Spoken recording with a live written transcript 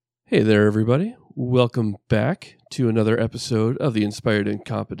Hey there, everybody. Welcome back to another episode of the Inspired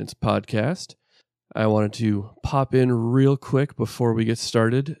Incompetence podcast. I wanted to pop in real quick before we get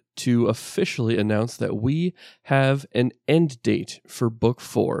started to officially announce that we have an end date for Book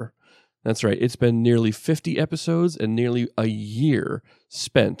 4. That's right. It's been nearly 50 episodes and nearly a year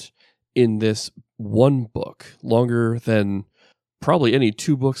spent in this one book, longer than probably any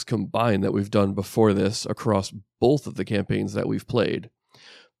two books combined that we've done before this across both of the campaigns that we've played.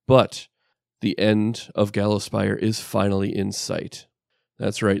 But the end of Gallowspire is finally in sight.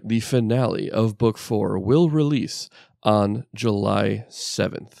 That's right, the finale of Book 4 will release on July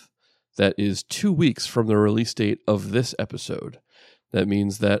 7th. That is 2 weeks from the release date of this episode. That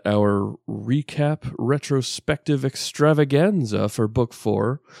means that our recap retrospective extravaganza for Book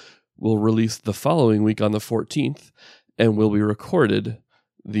 4 will release the following week on the 14th and will be recorded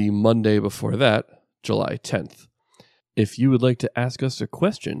the Monday before that, July 10th. If you would like to ask us a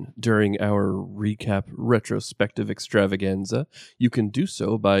question during our recap retrospective extravaganza, you can do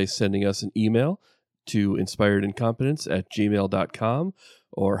so by sending us an email to inspiredincompetence@gmail.com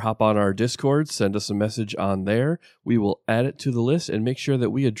or hop on our Discord, send us a message on there. We will add it to the list and make sure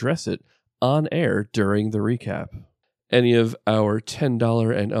that we address it on air during the recap. Any of our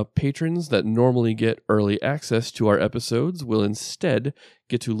 $10 and up patrons that normally get early access to our episodes will instead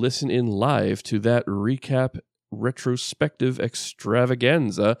get to listen in live to that recap retrospective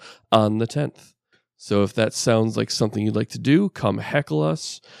extravaganza on the 10th. So if that sounds like something you'd like to do, come heckle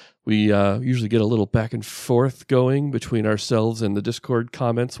us. We usually get a little back and forth going between ourselves and the Discord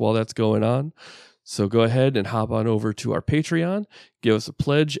comments while that's going on. So go ahead and hop on over to our Patreon, give us a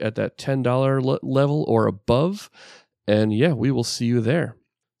pledge at that $10 level or above, and yeah, we will see you there.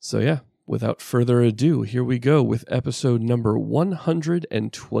 So yeah, without further ado, here we go with episode number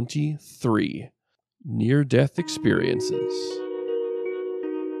 123. Near-death experiences.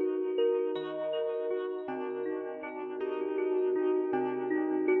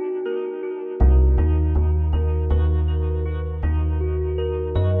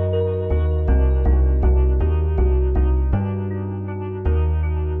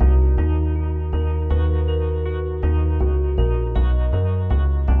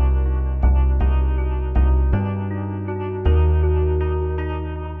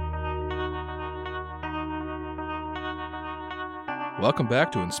 Welcome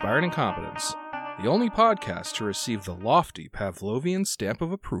back to Inspired Incompetence, the only podcast to receive the lofty Pavlovian stamp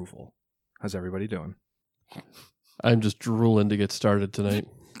of approval. How's everybody doing? I'm just drooling to get started tonight.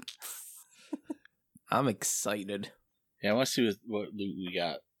 I'm excited. Yeah, I want to see what loot we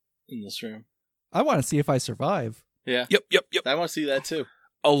got in this room. I want to see if I survive. Yeah. Yep. I want to see that too.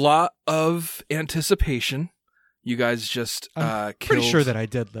 A lot of anticipation. You guys just I'm killed... pretty sure that I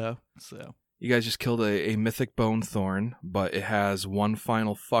did, though. So You guys just killed a mythic bone thorn, but it has one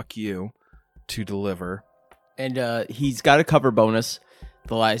final fuck you to deliver. And he's got a cover bonus.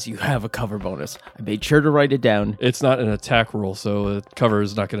 Elias, you have a cover bonus. I made sure to write it down. It's not an attack roll, so the cover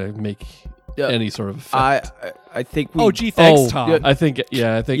is not going to make any sort of effect. I think we... Oh, gee, thanks, Tom. I think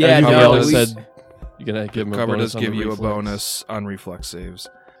Yeah, Yellow no, said you're going to give him a Cover bonus does give on the you reflex. a bonus on reflex saves.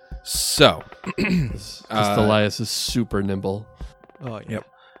 So, Because Elias is super nimble. Oh, yeah. Yep.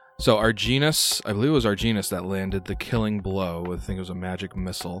 So Arginus, I believe it was Arginus that landed the killing blow. I think it was a magic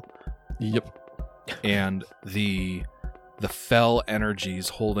missile. Yep. And the fell energies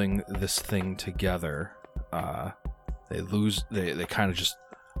holding this thing together, they kind of just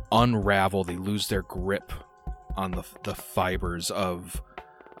unravel. They lose their grip on the fibers of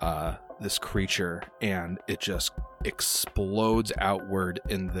this creature, and it just explodes outward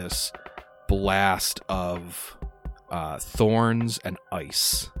in this blast of thorns and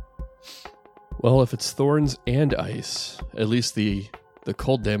ice. Well, if it's thorns and ice, at least the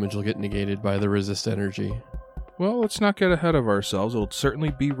cold damage will get negated by the resist energy. Well, let's not get ahead of ourselves. It'll certainly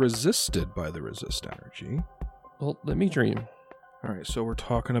be resisted by the resist energy. Well, let me dream. All right, so we're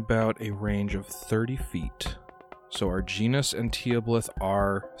talking about a range of 30 feet. So Arginus and Teoblith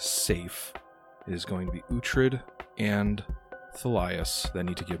are safe. It is going to be Uhtred and Thalias that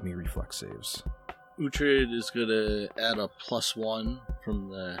need to give me reflex saves. Uhtred is going to add a +1 from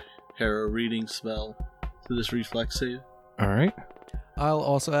the Hera reading spell to this reflex save. All right. I'll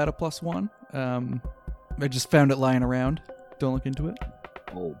also add a +1. I just found it lying around. Don't look into it.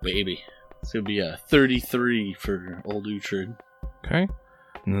 Oh, baby. It's going to be a 33 for old Uhtred. Okay.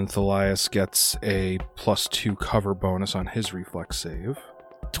 And then Thalias gets a +2 cover bonus on his reflex save.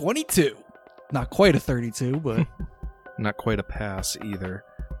 22. Not quite a 32, but... Not quite a pass either.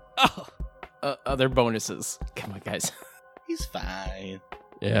 Oh. Other bonuses. Come on, guys. He's fine.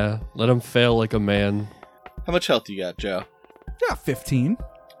 Yeah, let him fail like a man. How much health you got, Joe? Yeah, 15.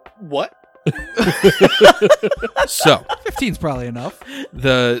 What? So 15's probably enough.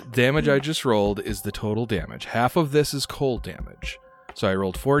 the damage I just rolled is the total damage. Half of this is cold damage. So I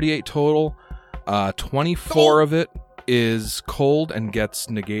rolled 48 total. 24 of it is cold and gets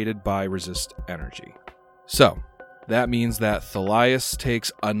negated by resist energy. So that means that Thalias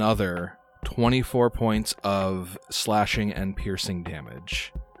takes another 24 points of slashing and piercing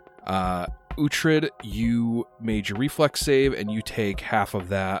damage. Uhtred, you made your reflex save and you take half of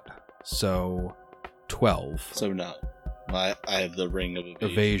that, so 12. So no. I have the ring of evasion.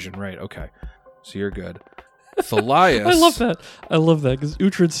 Evasion, right, okay. So you're good. Thalias. I love that because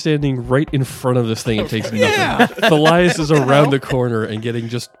Uhtred's standing right in front of this thing and takes nothing. Thalias is around the corner and getting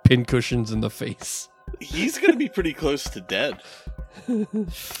just pincushions in the face. He's going to be pretty close to dead.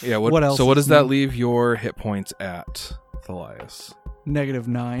 Yeah, What else so what is does that new? leave your hit points at, Thalias?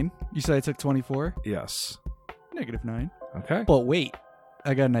 -9. You said I took 24? Yes. -9. Okay. But wait,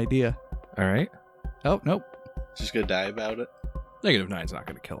 I got an idea. All right. Oh, nope. Just going to die about it. -9's not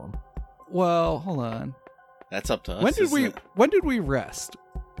going to kill him. Well, hold on. That's up to us. When did we rest?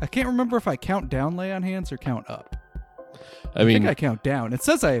 I can't remember if I count down lay on hands or count up. I I mean, think I count down. It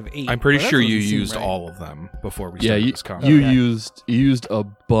says I have 8. I'm pretty but that sure you doesn't seem used right. all of them before we yeah, started this combat. you Okay. used a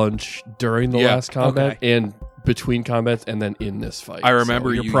bunch during the Yeah, last combat okay. and between combats and then in this fight. I remember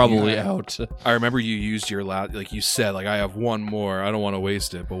so you're you- probably you- out. I remember you used your like you said, like I have one more. I don't want to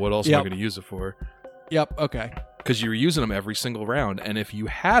waste it, but what else am I Yep. going to use it for? Yep, okay. Because you were using them every single round, and if you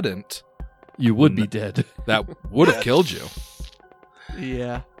hadn't, You would be dead. that would have killed you.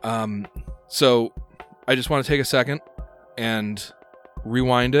 Yeah. So I just want to take a second and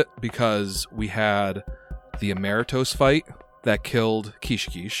rewind it because we had the Emeritos fight that killed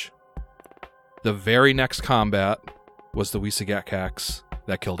Kishikish. The very next combat was the Wisagakkax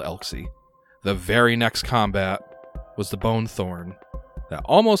that killed Elxie. The very next combat was the Bone Thorn that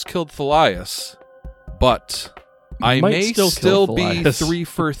almost killed Thalias, but I Might may still still kill be Thalias. 3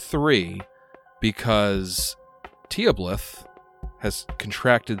 for 3 because Teoblith has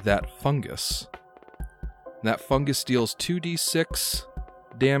contracted that fungus. That fungus deals 2d6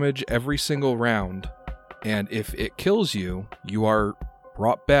 damage every single round, and if it kills you, you are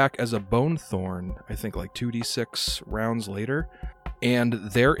brought back as a Bone Thorn, I think like 2d6 rounds later, and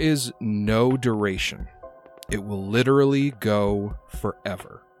there is no duration. It will literally go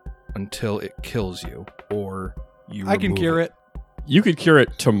forever until it kills you, or you I can remove cure it. You could cure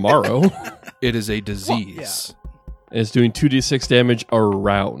it tomorrow. It is a disease. And it's doing 2d6 damage a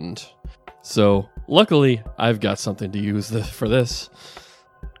round. So luckily, I've got something to use for this,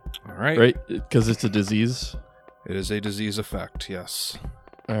 All right. right? Because it's a disease. It is a disease effect, yes.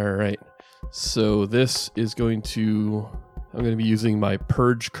 All right. So this is going to... I'm going to be using my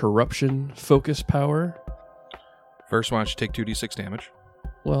Purge Corruption focus power. First, why don't you take 2d6 damage?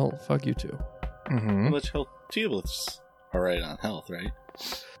 Well, fuck you too. Mm-hmm. Let's help Teoblith's alright on health, right?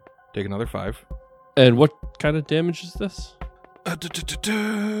 Take another 5. And what kind of damage is this?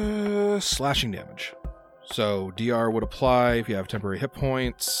 Slashing damage. So DR would apply if you have temporary hit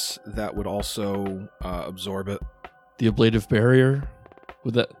points. That would also absorb it. The ablative barrier?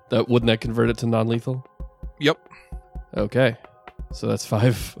 Wouldn't that convert it to non-lethal? Yep. Okay. So that's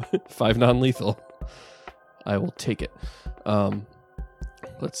 5 non-lethal. I will take it.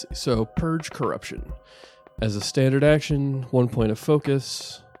 Let's see. So Purge Corruption. As a standard action, 1 point of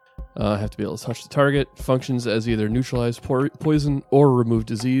focus. Have to be able to touch the target. Functions as either neutralize poison or remove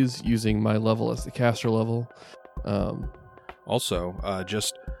disease using my level as the caster level. Also,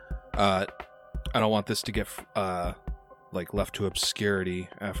 I don't want this to get left to obscurity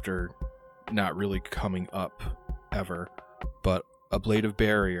after not really coming up ever. But ablative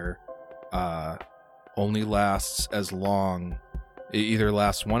barrier only lasts as long. It either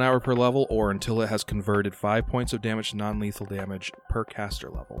lasts 1 hour per level or until it has converted 5 points of damage to non-lethal damage per caster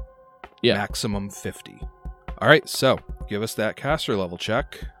level. Yeah. Maximum 50. All right, so give us that caster level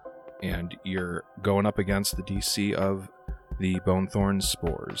check, and you're going up against the DC of the Bonethorn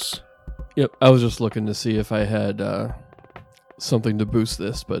Spores. Yep. I was just looking to see if I had something to boost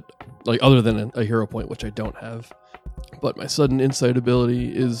this, but other than a hero point, which I don't have. But my sudden insight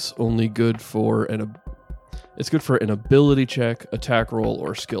ability is only good for it's good for an ability check, attack roll,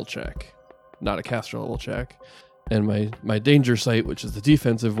 or skill check, not a caster level check. And my danger sight, which is the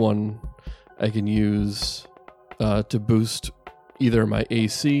defensive one, I can use to boost either my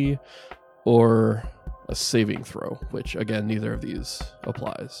AC or a saving throw, which again, neither of these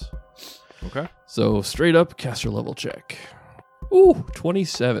applies. Okay. So straight up caster level check. Ooh,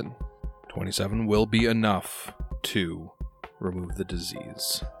 27. 27 will be enough to remove the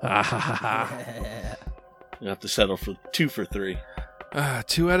disease. Ah, ha, ha, ha. You have to settle for 2 for 3.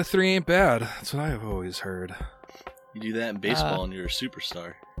 2 out of 3 ain't bad. That's what I've always heard. You do that in baseball and you're a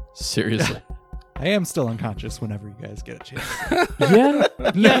superstar. Seriously. I am still unconscious whenever you guys get a chance.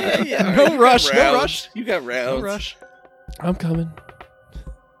 Yeah. No rush. No rush. You got rounds. No rush. I'm coming.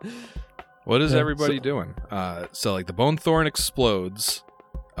 What is Yeah, everybody doing? So like the Bone Thorn explodes,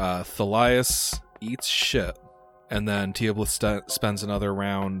 Thalias eats shit, and then Teoblith spends another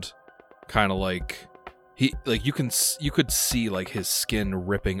round, kind of like you could see like his skin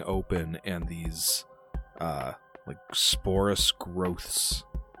ripping open and these like sporous growths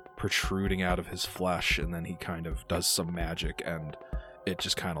protruding out of his flesh, and then he kind of does some magic and it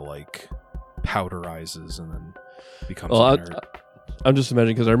just kind of like powderizes and then becomes inert. I'm just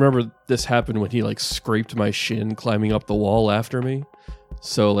imagining, because I remember this happened when he like scraped my shin climbing up the wall after me.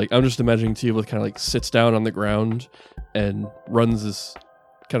 So like I'm just imagining Teoblith kind of like sits down on the ground and runs this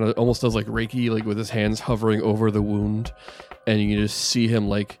kind of almost does like Reiki, like with his hands hovering over the wound, and you can just see him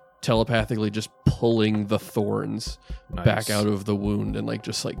like telepathically just pulling the thorns back out of the wound and like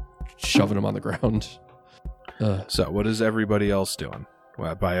just like shoving them on the ground. So what is everybody else doing?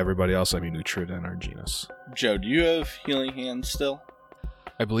 Well, by everybody else, I mean Uhtred and Arginus. Joe, do you have healing hands still?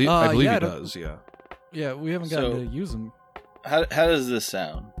 I believe yeah, he does, yeah. Yeah, we haven't gotten to use them. How does this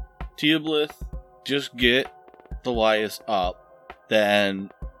sound? Teoblith, just get Thalias up, then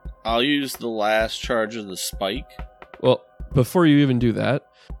I'll use the last charge of the spike. Well, before you even do that,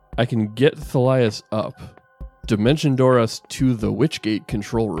 I can get Thalias up, Dimension Door us to the Witchgate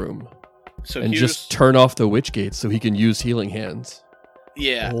control room, So and just turn off the Witchgate so he can use healing hands.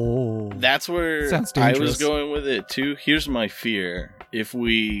 Yeah. Oh. That's where Sounds I dangerous. was going with it too. Here's my fear. If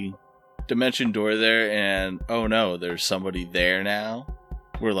we Dimension Door there and oh no, there's somebody there now,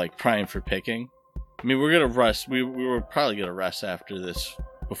 we're like primed for picking. I mean, we're gonna rest. We were probably gonna rest after this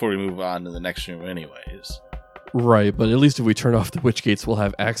before we move on to the next room anyways. Right, but at least if we turn off the Witchgates, we'll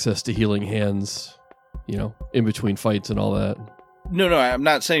have access to healing hands, you know, in between fights and all that. No, I'm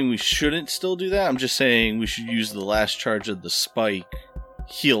not saying we shouldn't still do that. I'm just saying we should use the last charge of the spike,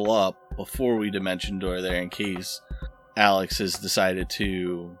 heal up before we Dimension Door there in case Alex has decided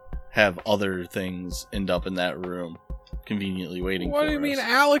to have other things end up in that room conveniently waiting for us. What do you mean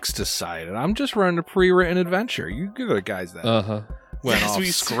Alex decided? I'm just running a pre-written adventure. You're the guys that went off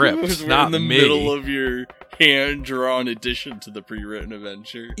script, We're not in the me. middle of your hand-drawn addition to the pre-written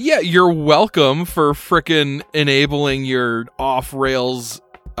adventure. Yeah, you're welcome for frickin' enabling your off-rails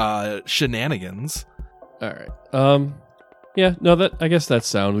shenanigans. All right. Yeah, no, that I guess that's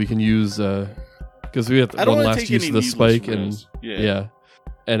sound. We can use because we have I don't one want to last take use any of the needless spike, and risks. yeah,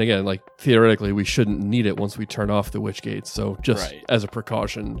 and again, like theoretically, we shouldn't need it once we turn off the Witchgate. So just Right. as a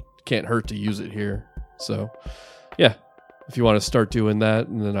precaution, can't hurt to use it here. So yeah, if you want to start doing that,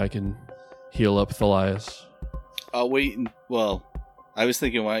 and then I can heal up Thalias. I'll wait. Well, I was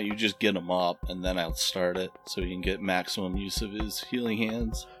thinking, why don't you just get him up and then I'll start it so he can get maximum use of his healing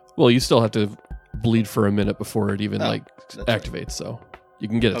hands. Well, you still have to bleed for a minute before it even That's activates. right. So you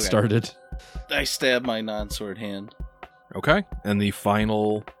can get it Okay. started. I stab my non-sword hand. Okay, and the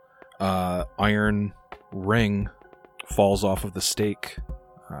final iron ring falls off of the stake,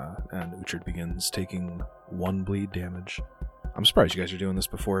 and Uhtred begins taking 1 bleed damage. I'm surprised you guys are doing this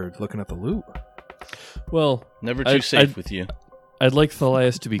before looking at the loot. Well, Never too I'd- safe I'd- with you. I'd like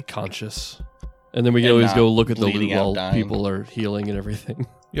Thalias to be conscious, and then we can And always not go look at the bleeding loot out while dying. people are healing and everything.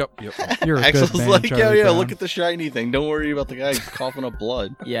 Yep. You're a Axel's good man, like, Charlie yeah, Brown. look at the shiny thing. Don't worry about the guy coughing up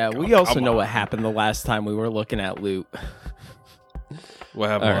blood. Yeah, we Oh, also come know on. what happened the last time we were looking at loot. What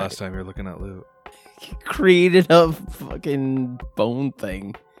happened All right. last time you were looking at loot? Created a fucking bone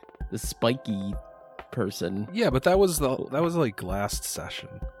thing. The spiky person. Yeah, but that was like last session.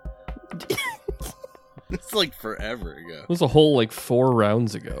 It's like forever ago. It was a whole like 4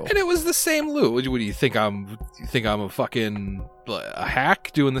 rounds ago. And it was the same loot. What do you think? I'm a fucking a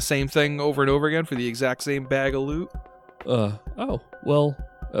hack doing the same thing over and over again for the exact same bag of loot? Oh, well,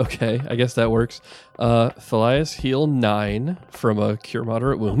 okay. I guess that works. Thalias heal 9 from a cure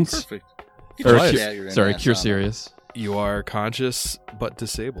moderate wounds. Perfect. Or Thalias. cure serious. You are conscious but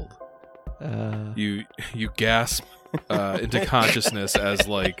disabled. You gasp into consciousness as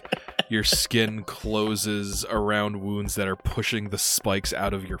like your skin closes around wounds that are pushing the spikes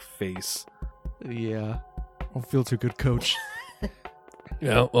out of your face. Yeah. I don't feel too good, coach.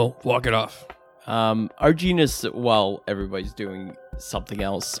 Yeah, well, walk it off. Arginus, while everybody's doing something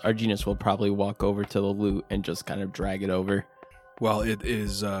else, Arginus will probably walk over to the loot and just kind of drag it over. Well, it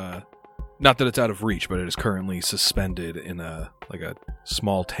is not that it's out of reach, but it is currently suspended in a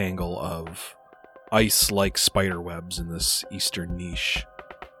small tangle of ice-like spider webs in this eastern niche.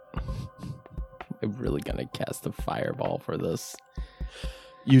 I'm really gonna cast a fireball for this.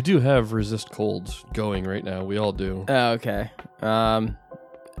 You do have resist cold going right now. We all do. Okay. I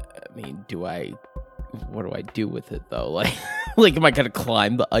mean, what do I do with it though? Like, am I gonna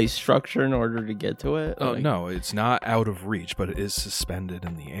climb the ice structure in order to get to it? Oh Like- no, it's not out of reach, but it is suspended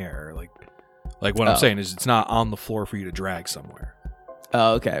in the air. Like what I'm saying is, it's not on the floor for you to drag somewhere.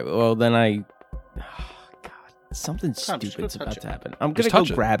 Oh, okay. Well, then God, something Tom, just go stupid's touch about it. to happen. I'm Just gonna touch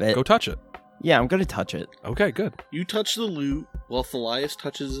go it. grab it. Go touch it. Yeah, I'm gonna touch it. Okay, good. You touch the loot while Thalias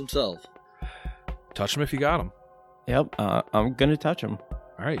touches himself. Touch him if you got him. Yep. I'm gonna touch him.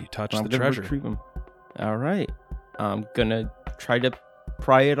 All right, you touch I'm the gonna treasure. retrieve him. All right. I'm gonna try to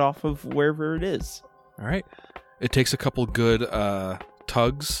pry it off of wherever it is. All right. It takes a couple good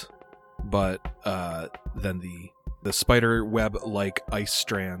tugs, but then the spider web like ice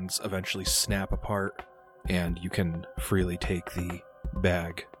strands eventually snap apart, and you can freely take the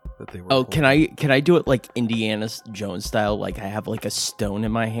bag that they were. Oh, holding. can I do it like Indiana Jones style? Like I have like a stone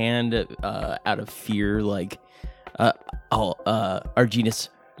in my hand out of fear. Like Arginus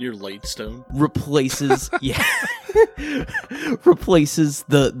Your light stone. replaces replaces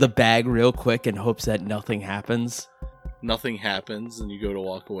the bag real quick and hopes that nothing happens. Nothing happens, and you go to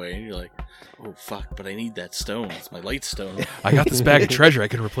walk away, and you're like, "Oh fuck!" But I need that stone. It's my light stone. I got this bag of treasure I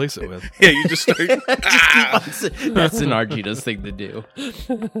can replace it with. Yeah, you just start. That's an Arginus thing to do.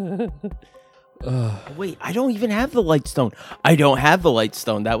 Wait, I don't even have the light stone. I don't have the light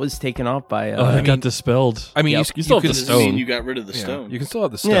stone. That was taken off by. It got dispelled. I mean, Yep. You still have can, the Does this mean stone. you got rid of the yeah, stone? you can still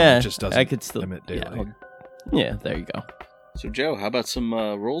have the stone. Yeah, it just doesn't I could still emit daily. Yeah, there you go. So, Joe, how about some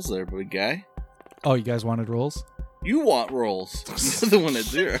rolls there, big guy? Oh, you guys wanted rolls? You want rolls? You're the one at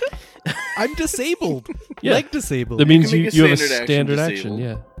 0. I'm disabled. Yeah. Leg disabled. That means can you, make a you have a standard standard action action.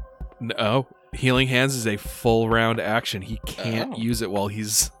 Yeah. No, healing hands is a full round action. He can't Oh. use it while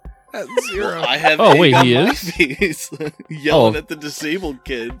he's at 0. I have. Oh, egg wait, on he my is? face, yelling Oh. at the disabled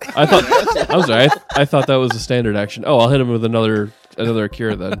kid. I thought. I'm sorry. I thought that was a standard action. Oh, I'll hit him with another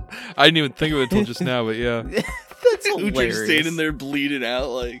cure then. I didn't even think of it until just now, but yeah. That's Ucher's hilarious. standing there bleeding out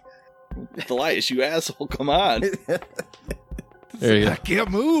like, Thalias, you asshole! Come on. There you I go. can't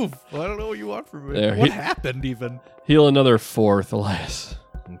move. Well, I don't know what you want from me. There, What he- happened even? Heal another 4, Thalias.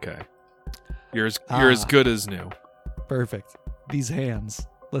 Okay. You're as good as new. Perfect. These hands.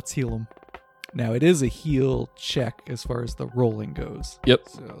 Let's heal them. Now, it is a heal check as far as the rolling goes. Yep.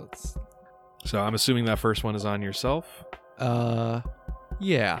 So let's... So I'm assuming that first one is on yourself.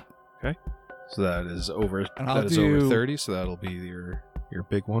 Yeah. So that is over. And I'll That is over do- 30. So that'll be your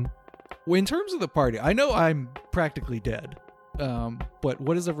big one. Well, in terms of the party, I know I'm practically dead. But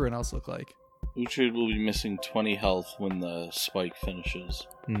what does everyone else look like? Ucher will be missing 20 health when the spike finishes.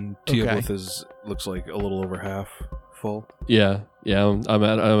 And Okay. Teoblith looks like a little over half full. Yeah. I'm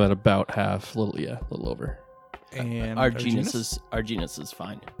at about half. A little over. And Arginus is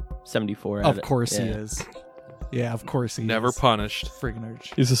fine. 74. Of course he yeah. is. Yeah, of course he Never is. punished. Friggin'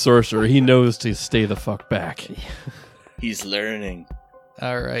 Arch. He's a sorcerer. He knows to stay the fuck back. He's learning.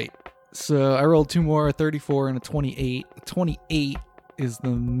 All right. So I rolled 2 more, a 34 and a 28. The 28 is the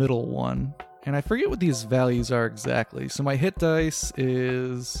middle one. And I forget what these values are exactly. So my hit dice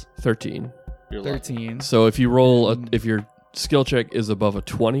is 13. You're lucky. 13. So if you roll, if your skill check is above a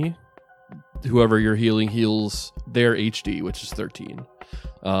 20, whoever you're healing heals their HD, which is 13.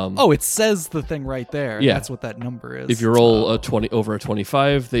 Oh, it says the thing right there. Yeah. That's what that number is. If you roll a 20 over a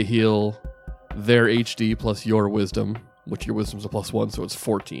 25, they heal their HD plus your wisdom, which your wisdom's a +1, so it's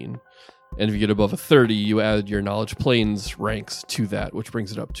 14. And if you get above a 30, you add your knowledge planes ranks to that, which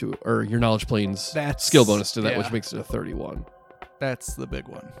brings it up to, or your knowledge planes That's- skill bonus to that, yeah. which makes it a 31. That's the big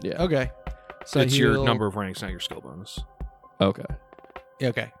one. Yeah. Okay. So I It's your heal- number of ranks, not your skill bonus. Okay.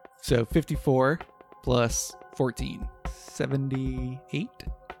 Okay. So 54 plus 14. 78?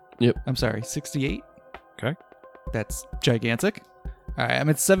 Yep. I'm sorry, 68? Okay. That's gigantic. All right, I'm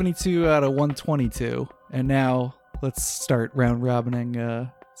at 72 out of 122. And now let's start round robining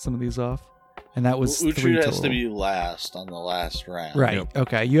some of these off. And that was Well, 3 Ucher total. has to be last on the last round. Right. Yep.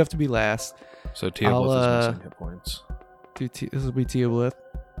 Okay, you have to be last. So Teoblith I'll, is missing hit points. This will be Teoblith.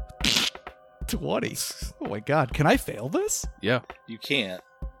 20. Oh my god, can I fail this? Yeah. You can't.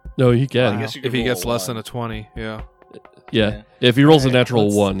 No, he I can. guess you If could he roll gets less than one. a 20, yeah. Yeah. Yeah. If he rolls a Alright, natural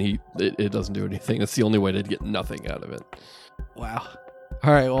let's- 1, it doesn't do anything. That's the only way to get nothing out of it. Wow.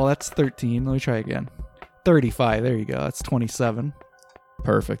 All right, well, that's 13. Let me try again. 35. There you go. That's 27.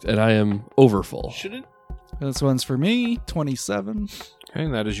 Perfect. And I am over full. Shouldn't This one's for me. 27. Okay,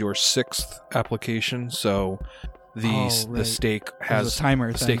 and that is your 6th application. So the Oh, the right. stake There's has a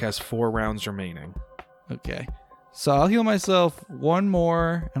timer the thing. stake has 4 rounds remaining. Okay. So I'll heal myself one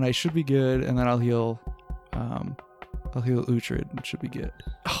more, and I should be good, and then I'll heal I'll heal Uhtred. It should be good.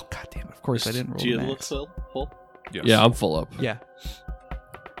 Oh, god damn it. Of course, I didn't roll Do you max. look full? Yes. Yeah, I'm full up. Yeah.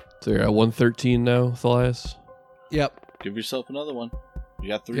 So you're at 113 now, Thalias. Yep. Give yourself another one. You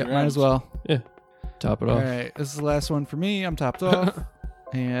got 3 Yep, rounds. might as well. Top it All off. right, this is the last one for me. I'm topped off.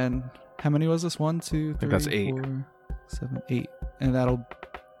 And how many was this? 1, 2, 3, think that's 8. 4, 7, 8. And that'll...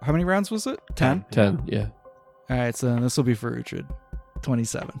 How many rounds was it? 10? 10, yeah. All right, so this will be for Uhtred.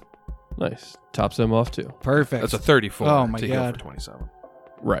 27. Nice. Tops him off too. Perfect. That's a 34 Oh my to heal God. for 27.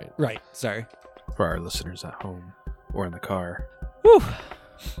 Right. Right, sorry. For our listeners at home or in the car. Whew.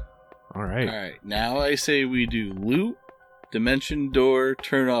 All right. All right, now I say we do loot, dimension door,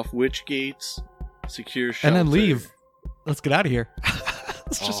 turn off witch gates, secure shelter. And then leave. Let's get out of here.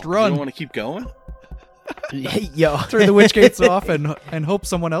 Let's just You run. don't want to keep going? Yo. Turn the witch gates off and hope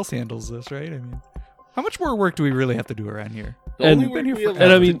someone else handles this, right? I mean, how much more work do we really have to do around here? The And- only work Been here we have forever.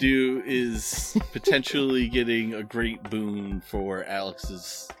 And I left mean- to do is potentially getting a great boon for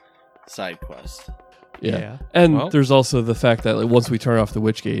Alex's side quest. Yeah. And Well- there's also the fact that like once we turn off the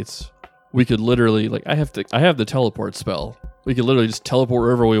witch gates, we could literally like I have the teleport spell. We could literally just teleport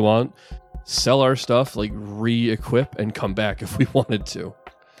wherever we want, sell our stuff, like re-equip, and come back if we wanted to.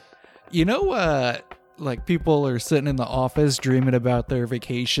 You know, like people are sitting in the office dreaming about their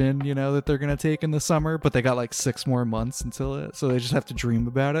vacation, you know, that they're going to take in the summer, but they got like 6 more months until it. So they just have to dream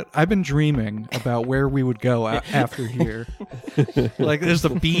about it. I've been dreaming about where we would go after here. Like there's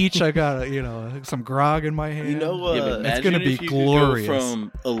the beach. I got, some grog in my hand. You know, Yeah, but it's imagine gonna be if you glorious. could go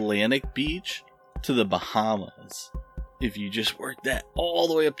from Atlantic Beach to the Bahamas. If you just work that all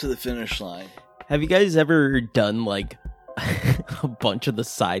the way up to the finish line. Have you guys ever done like a bunch of the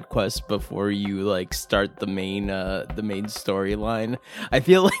side quests before you like start the main storyline? I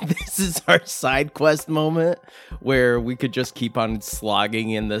feel like this is our side quest moment where we could just keep on slogging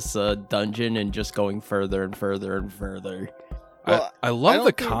in this dungeon and just going further and further and further. Well, I I love don't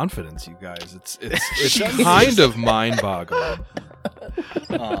the think- confidence, you guys. It's kind of mind-boggling.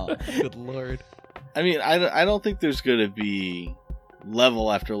 Good Lord. I mean, I don't think there's going to be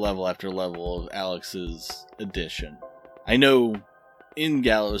level after level after level of Alex's edition. I know in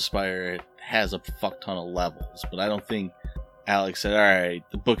Gallows Spire it has a fuck ton of levels, but I don't think Alex said, alright,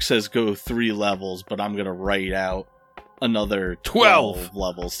 the book says go 3 levels, but I'm going to write out another 12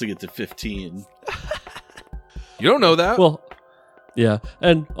 levels to get to 15. You don't know that. Well, yeah,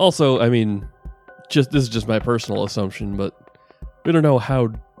 and also, I mean, this is just my personal assumption, but we don't know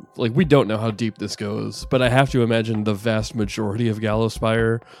how deep this goes. But I have to imagine the vast majority of Gallows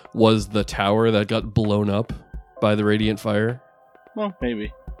Spire was the tower that got blown up by the radiant fire. Well,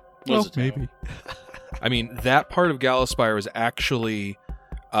 maybe. Well, Was it maybe. I mean, that part of Gallows Spire was actually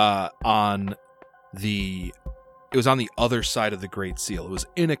on the other side of the Great Seal. It was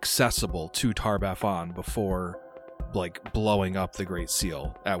inaccessible to Tar-Baphon before like blowing up the Great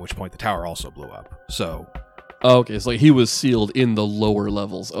Seal, at which point the tower also blew up. So Oh, okay, so like he was sealed in the lower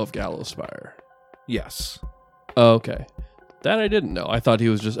levels of Gallows Spire. yes. Oh, okay. That I didn't know. I thought it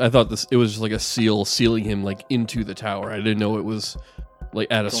was just like a seal sealing him like into the tower. I didn't know it was like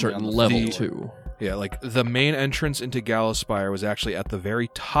at a It's only certain on the level floor. too. Yeah, like the main entrance into Gallows Spire was actually at the very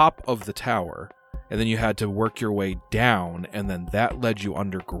top of the tower, and then you had to work your way down, and then that led you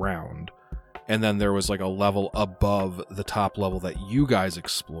underground. And then there was like a level above the top level that you guys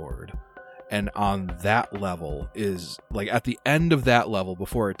explored. And on that level is like at the end of that level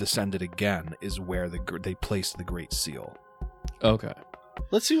before it descended again is where they placed the Great Seal. Okay.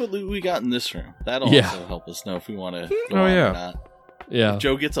 Let's see what loot we got in this room. That'll Yeah. also help us know if we want to go Oh, on yeah. or not. Yeah. If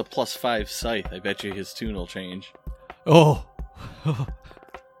Joe gets a +5 scythe, I bet you his tune will change. Oh.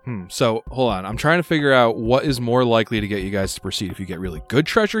 So hold on. I'm trying to figure out what is more likely to get you guys to proceed. If you get really good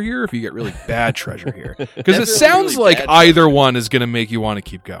treasure here, or if you get really bad treasure here. Because it Definitely sounds really like bad either one is going to make you want to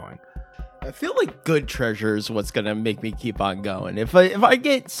keep going. I feel like good treasure is what's gonna make me keep on going. If I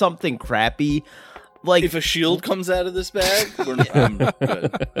get something crappy, like If a shield comes out of this bag, I'm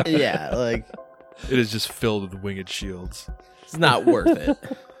good. yeah, like It is just filled with winged shields. it's not worth it.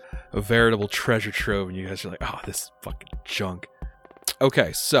 A veritable treasure trove, and you guys are like, oh, this is fucking junk.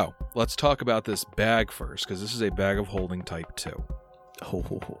 Okay, so let's talk about this bag first, because this is a bag of holding type 2.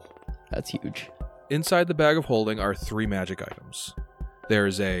 Oh, that's huge. Inside the bag of holding are 3 magic items.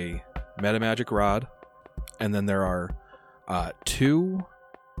 There's a meta magic rod, and then there are 2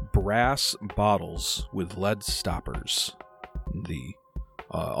 brass bottles with lead stoppers.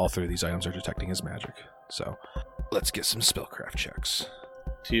 All 3 of these items are detecting his magic. So let's get some spellcraft checks.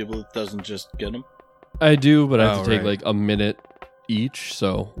 Teoblith doesn't just get them. I do, but I have Oh, to take right. like a minute each,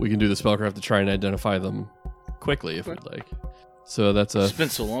 so we can do the spellcraft to try and identify them quickly if we'd like. So that's It's been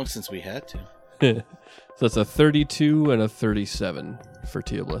so long since we had to. So that's a 32 and a 37 for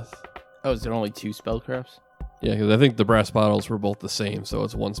Teoblith. Oh, is there only 2 spellcrafts? Yeah, because I think the brass bottles were both the same, so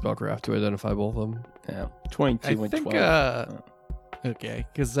it's 1 spellcraft to identify both of them. Yeah, 22 I and think, 12. Okay,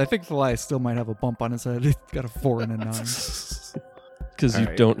 because I think Thalias still might have a bump on his head. He's got a 4 and a 9. Because you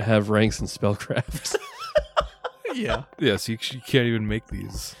Alright. don't have ranks in spellcraft. Yeah. Yes, you can't even make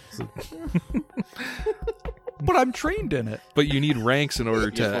these. So- But I'm trained in it. but you need ranks in order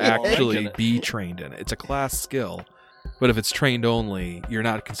You to have a rank in actually it. be trained in it. It's a class skill. But if it's trained only, you're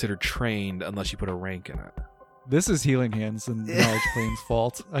not considered trained unless you put a rank in it. This is Healing Hands and Knowledge Plane's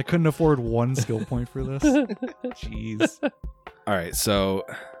fault. I couldn't afford 1 skill point for this. Jeez. All right, so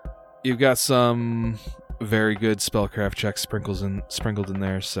you've got some very good spellcraft checks sprinkled in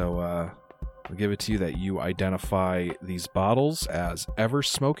there. So I'll give it to you that you identify these bottles as ever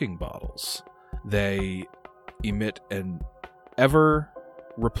smoking bottles. They emit an ever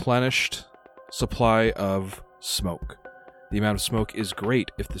replenished supply of smoke. The amount of smoke is great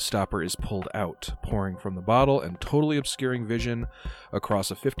if the stopper is pulled out, pouring from the bottle and totally obscuring vision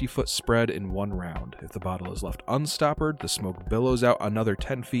across a 50-foot spread in 1 round. If the bottle is left unstoppered, the smoke billows out another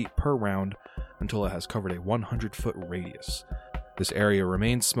 10 feet per round until it has covered a 100-foot radius. This area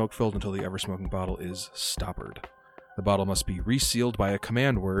remains smoke-filled until the ever-smoking bottle is stoppered. The bottle must be resealed by a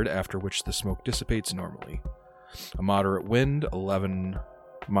command word, after which the smoke dissipates normally. A moderate wind, 11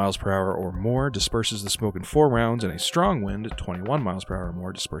 miles per hour or more, disperses the smoke in 4 rounds, and a strong wind, 21 miles per hour or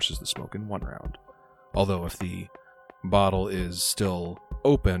more, disperses the smoke in 1 round. Although if the bottle is still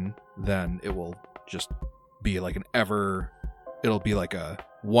open, then it will just be like it'll be like a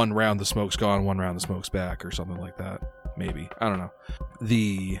 1 round the smoke's gone, 1 round the smoke's back, or something like that. Maybe. I don't know.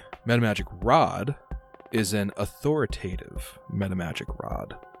 The metamagic rod is an authoritative metamagic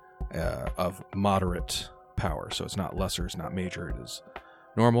rod of moderate power. So it's not lesser, it's not major, it is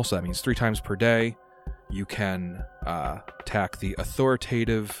normal. So that means 3 times per day you can tack the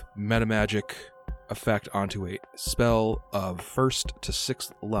authoritative metamagic effect onto a spell of 1st to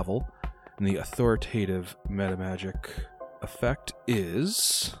 6th level. And the authoritative metamagic effect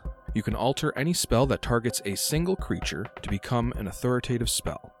is you can alter any spell that targets a single creature to become an authoritative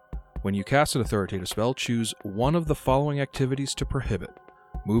spell. When you cast an authoritative spell, choose one of the following activities to prohibit.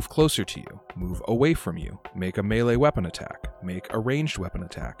 Move closer to you, move away from you, make a melee weapon attack, make a ranged weapon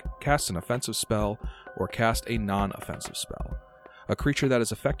attack, cast an offensive spell, or cast a non-offensive spell. A creature that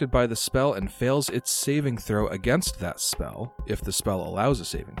is affected by the spell and fails its saving throw against that spell, if the spell allows a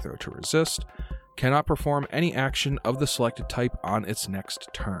saving throw to resist, cannot perform any action of the selected type on its next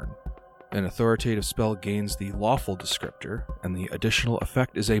turn. An authoritative spell gains the lawful descriptor, and the additional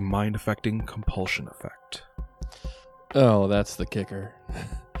effect is a mind-affecting compulsion effect. Oh, that's the kicker.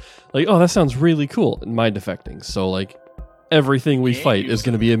 Like, oh, that sounds really cool. Mind affecting. So, like, everything we Can't fight use is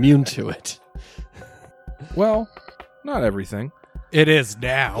going to be immune to it. Well, not everything. It is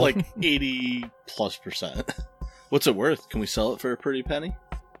now. Like 80+%. What's it worth? Can we sell it for a pretty penny?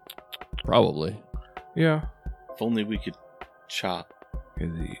 Probably. Yeah. If only we could chop.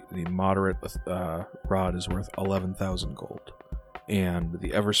 The moderate rod is worth 11,000 gold. And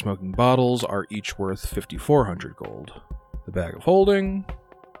the ever-smoking bottles are each worth 5,400 gold. The bag of holding,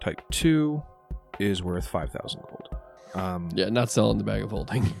 type 2, is worth 5,000 gold. Yeah, not selling the bag of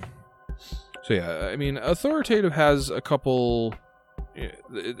holding. So yeah, I mean, authoritative has a couple.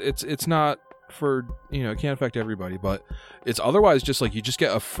 It's not for, it can't affect everybody, but it's otherwise just like you just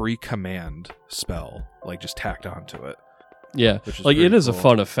get a free command spell, like just tacked onto it. Yeah, Which is like it pretty is a cool.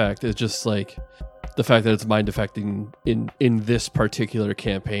 fun effect. It's just like the fact that it's mind affecting in this particular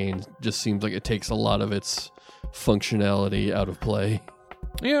campaign just seems like it takes a lot of its functionality out of play.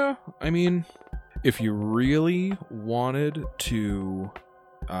 Yeah, I mean, if you really wanted to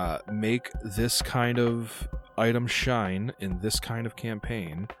make this kind of item shine in this kind of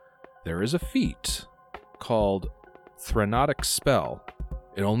campaign, there is a feat called Thranotic Spell.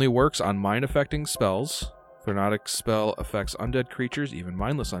 It only works on mind-affecting spells. Thranotic Spell affects undead creatures, even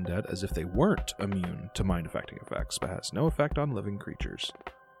mindless undead, as if they weren't immune to mind-affecting effects, but has no effect on living creatures.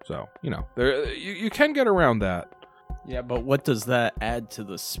 So, there you can get around that. Yeah, but what does that add to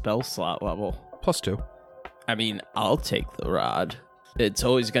the spell slot level? +2. I mean, I'll take the rod. It's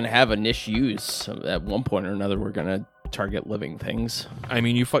always going to have a niche use. At one point or another, we're going to target living things. I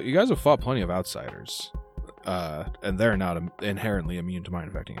mean, you guys have fought plenty of outsiders, and they're not inherently immune to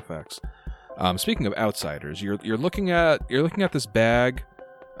mind-affecting effects. Speaking of outsiders, you're looking at this bag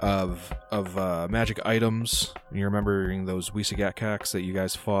of magic items, and you're remembering those Wisagatkaks that you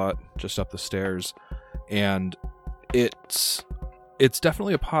guys fought just up the stairs, and it's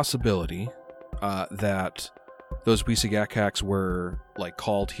definitely a possibility that those Wisagatkaks were like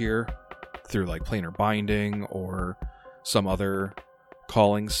called here through like planar binding or some other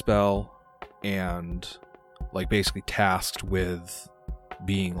calling spell, and like basically tasked with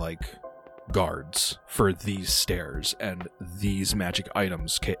being like guards for these stairs, and these magic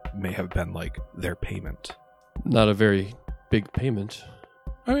items may have been like their payment. Not a very big payment.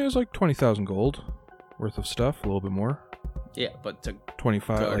 I mean, it's like 20,000 gold worth of stuff, a little bit more. Yeah, but to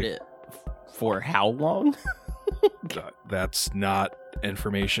 25. guard Like, it for how long? that's not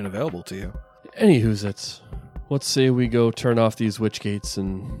information available to you. Anywho's, let's say we go turn off these witch gates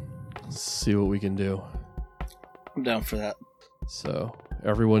and see what we can do. I'm down for that. So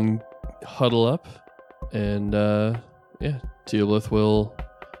everyone huddle up, and Teoblith will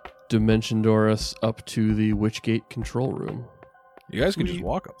dimension door us up to the witch gate control room. You guys can just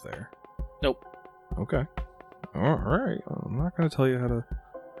walk up there. Nope. Okay. All right. I'm not going to tell you how to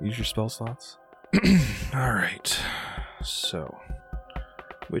use your spell slots. All right. So,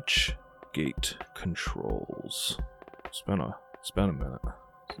 which gate controls? It's been a minute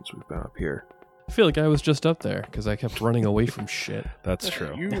since we've been up here. I feel like I was just up there because I kept running away from shit. That's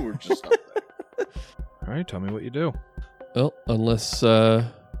true. You were just up there. All right. Tell me what you do. Well, unless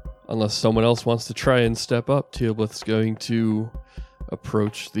someone else wants to try and step up, Teoblith's going to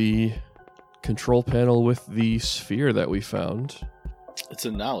approach the control panel with the sphere that we found. It's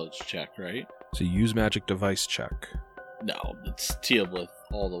a knowledge check, right? So use magic device check. No, it's Teoblith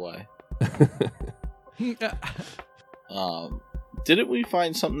all the way. Didn't we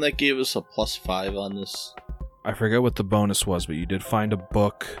find something that gave us a +5 on this? I forget what the bonus was, but you did find a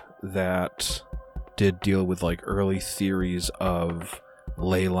book that did deal with like early theories of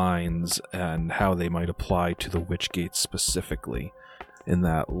ley lines and how they might apply to the witch gates specifically in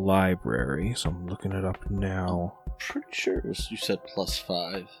that library. So I'm looking it up now. Pretty sure it was, you said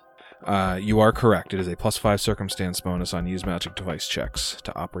 +5. You are correct. It is a +5 circumstance bonus on use magic device checks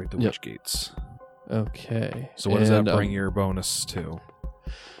to operate the witch gates. Okay. So what does that bring your bonus to?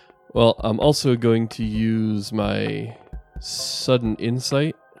 Well, I'm also going to use my sudden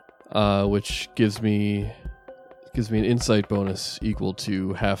insight, which gives me an insight bonus equal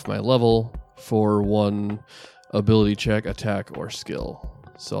to half my level for one ability check, attack, or skill.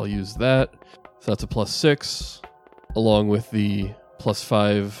 So I'll use that. So that's a +6, along with the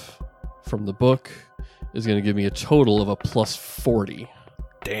 +5 from the book, is going to give me a total of a +40.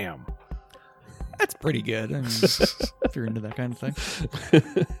 Damn. That's pretty good. I mean, if you're into that kind of thing.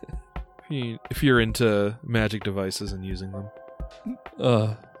 If you're into magic devices and using them.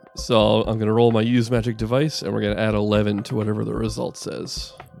 So I'm going to roll my use magic device, and we're going to add 11 to whatever the result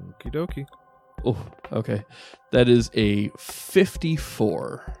says. Okie dokie. Oh, okay. That is a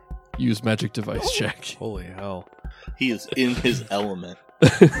 54 use magic device check. Holy hell. He is in his element.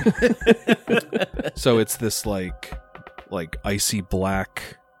 So it's this like icy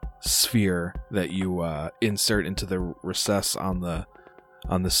black sphere that you insert into the recess on the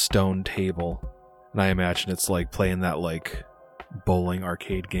stone table, and I imagine it's like playing that like bowling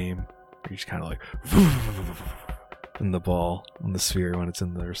arcade game where you just kind of like in the ball in the sphere when it's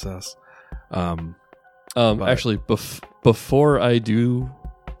in the recess. Actually, before I do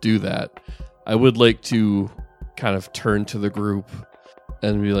that, I would like to kind of turn to the group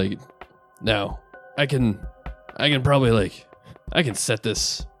and be like, now I can probably like, I can set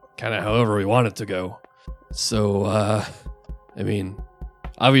this kind of however we want it to go. So, I mean,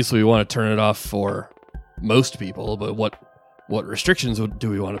 obviously we want to turn it off for most people, but what restrictions do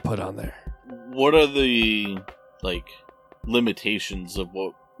we want to put on there? What are the like limitations of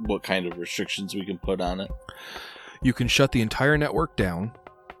what kind of restrictions we can put on it? You can shut the entire network down,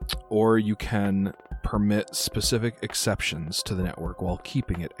 or you can permit specific exceptions to the network while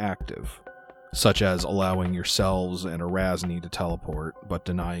keeping it active, such as allowing yourselves and Erasni to teleport, but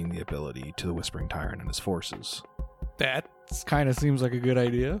denying the ability to the Whispering Tyrant and his forces. That kind of seems like a good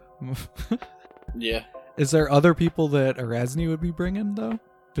idea. Yeah. Is there other people that Erasni would be bringing, though?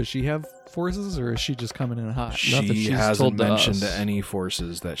 Does she have forces, or is she just coming in hot? Not that She she's hasn't told to mentioned us. any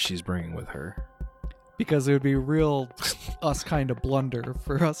forces that she's bringing with her. Because it would be real us kind of blunder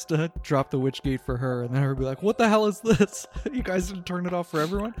for us to drop the witch gate for her, and then her would be like, what the hell is this? You guys didn't turn it off for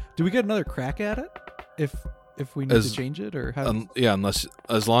everyone? Do we get another crack at it if we need to change it, or how? Yeah,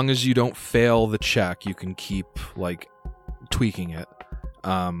 as long as you don't fail the check, you can keep like tweaking it.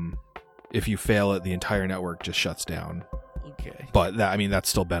 If you fail it, the entire network just shuts down. Okay. But that's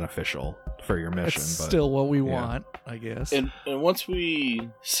still beneficial for your mission. That's but still what we yeah. want, I guess. And once we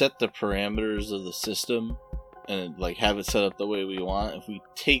set the parameters of the system and like have it set up the way we want, if we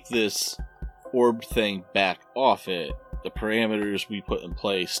take this orb thing back off it, the parameters we put in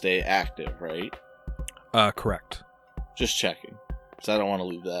place stay active, right? Correct. Just checking. Because I don't want to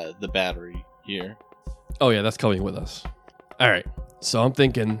leave the battery here. Oh yeah, that's coming with us. All right. So I'm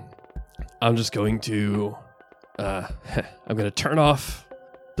thinking I'm just going to I'm going to turn off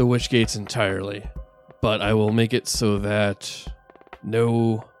the witch gates entirely, but I will make it so that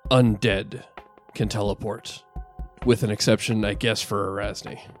no undead can teleport, with an exception, I guess, for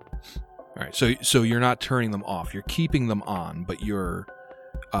Erasni. All right, so you're not turning them off. You're keeping them on, but you're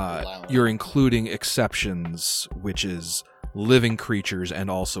including exceptions, which is living creatures and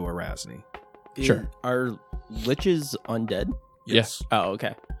also Erasni. Sure. Are liches undead? Yes. Oh,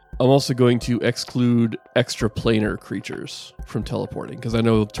 okay. I'm also going to exclude extraplanar creatures from teleporting, because I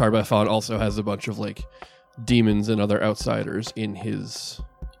know Tarbafon also has a bunch of like demons and other outsiders in his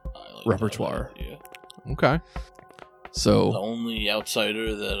repertoire. Yeah. Okay. The So only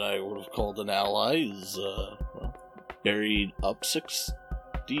outsider that I would have called an ally is buried up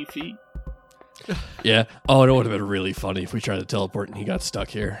 6D feet. yeah. Oh, it would have been really funny if we tried to teleport and he got stuck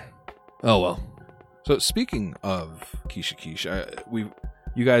here. Oh well. So speaking of Kishikish,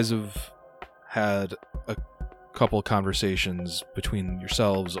 you guys have had a couple conversations between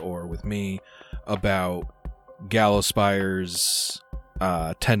yourselves or with me about Gallowspire's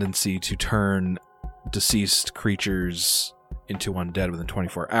tendency to turn deceased creatures into undead within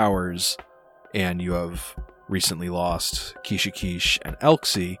 24 hours, and you have recently lost Kishikish and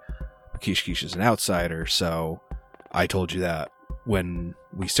Elxie. Kishikish is an outsider, so I told you that when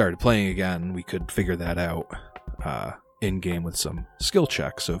we started playing again, we could figure that out in-game with some skill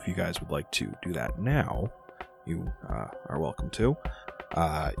checks. So if you guys would like to do that now, you are welcome to.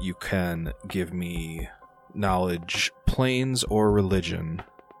 You can give me knowledge, planes, or religion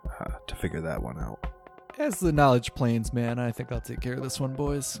to figure that one out. As the knowledge planes, man, I think I'll take care of this one,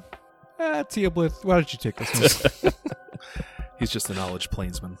 boys. Teoblith, why don't you take this one? He's just a knowledge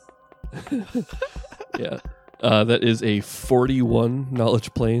planesman. Yeah. That is a 41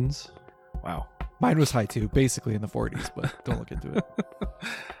 knowledge planes. Wow. Mine was high too, basically in the 40s, but don't look into it.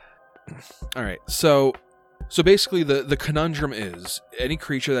 All right. So basically the conundrum is any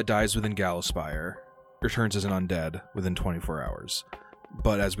creature that dies within Gallowspire returns as an undead within 24 hours.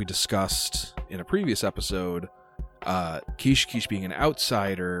 But as we discussed in a previous episode, Kishikish being an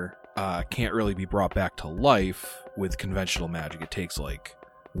outsider can't really be brought back to life with conventional magic. It takes like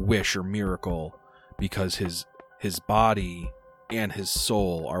wish or miracle, because his body and his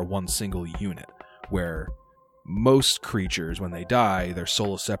soul are one single unit, where most creatures, when they die, their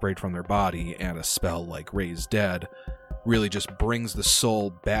soul is separated from their body, and a spell like Raise Dead really just brings the soul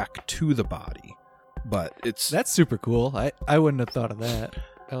back to the body. But That's super cool. I wouldn't have thought of that.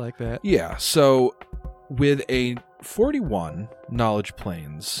 I like that. Yeah, so with a 41 knowledge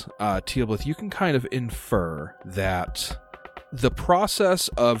planes, Teoblith, you can kind of infer that the process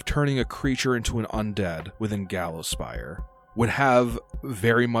of turning a creature into an undead within Gallowspire would have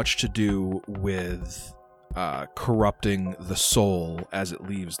very much to do with corrupting the soul as it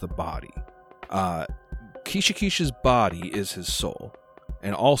leaves the body. Kishikish's body is his soul,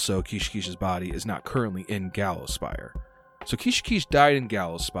 and also Kishikish's body is not currently in Gallowspire. So Kishikish died in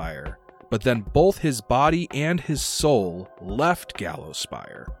Gallowspire, but then both his body and his soul left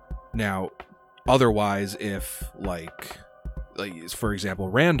Gallowspire. Now, otherwise, if like for example,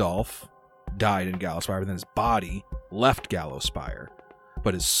 Randolph died in Gallowspire, but then his body left Gallowspire,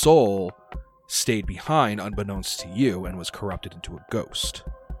 but his soul stayed behind unbeknownst to you and was corrupted into a ghost.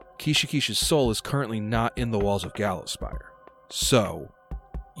 Kishikish's soul is currently not in the walls of Gallowspire. So,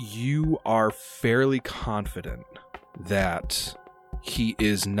 you are fairly confident that he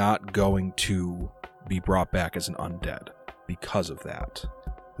is not going to be brought back as an undead because of that.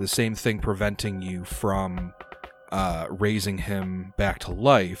 The same thing preventing you from raising him back to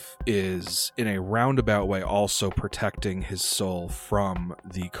life is, in a roundabout way, also protecting his soul from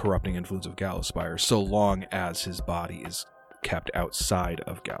the corrupting influence of Gallowspire, so long as his body is kept outside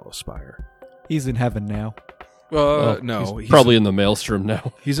of Gallowspire. He's in heaven now. No, he's probably in the maelstrom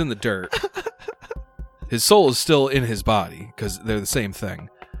now. He's in the dirt. His soul is still in his body, because they're the same thing.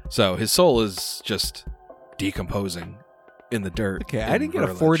 So his soul is just decomposing in the dirt. Okay, I didn't get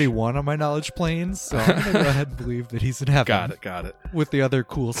a 41 on my knowledge planes, so I'm going to go ahead and believe that he's in heaven. Got it. With the other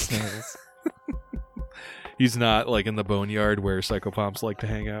cool snails. He's not like in the boneyard where psychopomps like to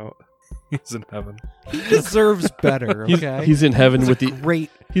hang out. He's in heaven. He deserves better, okay? He's in heaven with the great.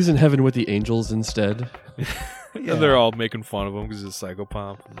 He's in heaven with the angels instead. Yeah. And they're all making fun of him because he's a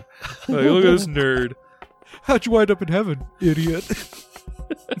psychopomp. Like, look at this nerd. How'd you wind up in heaven, idiot?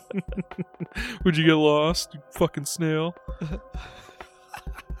 Would you get lost, you fucking snail?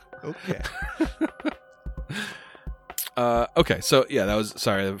 Okay. Okay, so yeah, that was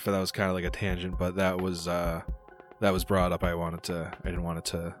kind of like a tangent, but that was that was brought up. I didn't want it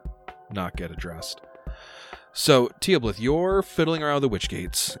to not get addressed. So, Teoblith, you're fiddling around with the witch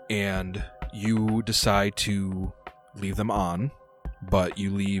gates, and you decide to leave them on, but you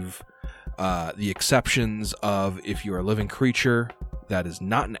leave the exceptions of if you are a living creature that is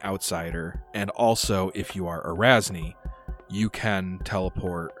not an outsider, and also if you are a Razny, you can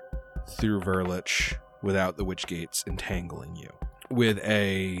teleport through Verlich without the witch gates entangling you. With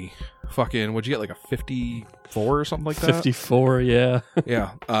a fucking, what'd you get, like a 54 or something like that? 54, yeah.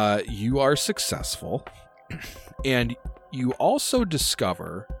 Yeah. You are successful. And you also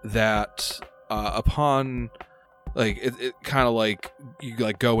discover that upon, like, it kind of like, you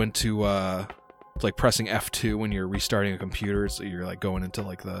like go into, like pressing F2 when you're restarting a computer, so you're like going into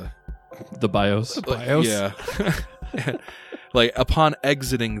like The BIOS. Yeah. Like upon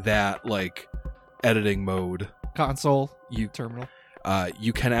exiting that like editing mode, Console, you terminal.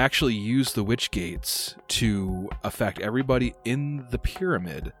 you can actually use the witch gates to affect everybody in the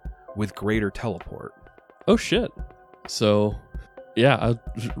pyramid with greater teleport. Oh, shit. So, yeah, I'll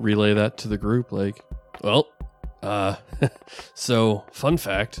relay that to the group. Like, well, so, fun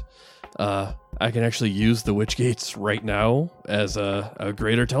fact, I can actually use the witch gates right now as a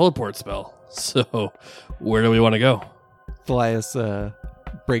greater teleport spell. So, where do we want to go? Thalias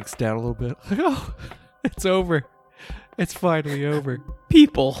breaks down a little bit. Oh, it's over. It's finally over.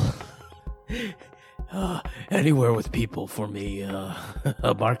 People. Anywhere with people for me.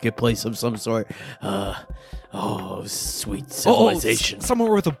 A marketplace of some sort. Sweet civilization.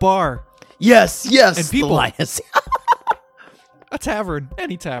 Somewhere with a bar. Yes, And people. Thalias. A tavern.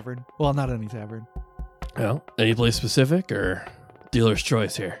 Any tavern. Well, not any tavern. Well, any place specific or dealer's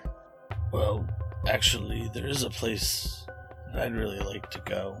choice here? Well, actually, there is a place that I'd really like to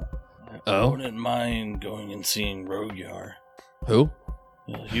go. I Oh? wouldn't mind going and seeing Rogyar. Who?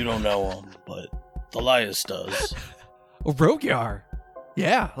 You don't know him, but Thalias does. Oh, Rogyar.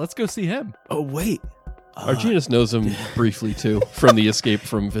 Yeah, let's go see him. Oh, wait. Arginus knows him briefly, too, from the escape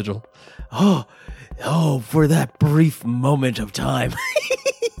from Vigil. Oh, for that brief moment of time.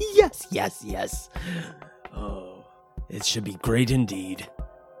 Yes. Oh, it should be great indeed.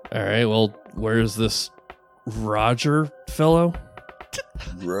 All right, well, where's this Roger fellow?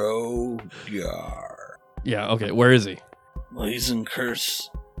 Rogyar. Yeah, okay, where is he? Well, he's in Curse.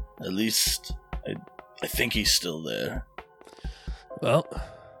 At least, I think he's still there. Well,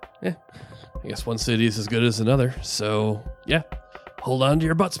 yeah, I guess one city is as good as another. So, yeah, hold on to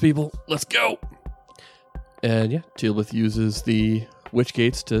your butts, people. Let's go. And yeah, Teoblith uses the witch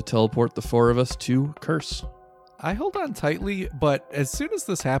gates to teleport the four of us to Curse. I hold on tightly, but as soon as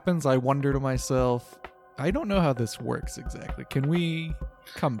this happens, I wonder to myself, I don't know how this works exactly. Can we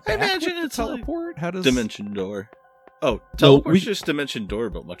come I back imagine with it's the like teleport? How does Dimension Door. Oh, No, teleport's just Dimension Door,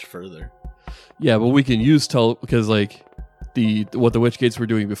 but much further. Yeah, but we can use because like what the witch gates were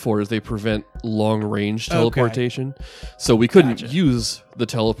doing before is they prevent long range teleportation. So we couldn't Gotcha. use the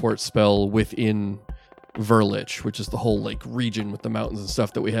teleport spell within Verlich, which is the whole like region with the mountains and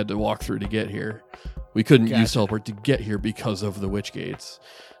stuff that we had to walk through to get here. We couldn't use Gotcha. teleport to get here because of the witch gates.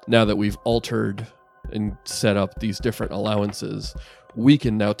 Now that we've altered and set up these different allowances, we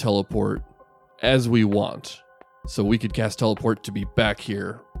can now teleport as we want. So we could cast teleport to be back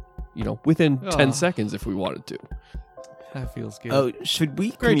here, within 10 seconds if we wanted to. That feels good. Oh, should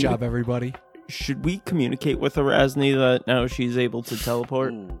we? Great job, everybody. Should we communicate with Erasni that now she's able to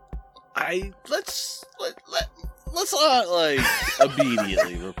teleport? Ooh. Let's not like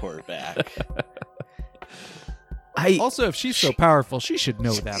immediately report back. Also, if she's so powerful, she should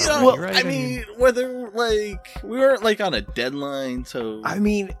know that Yeah, already, well, right? I mean, whether like we weren't like on a deadline, so I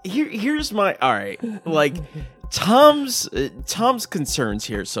mean, here's my all right. Like Tom's concerns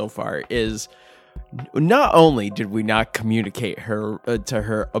here so far is not only did we not communicate to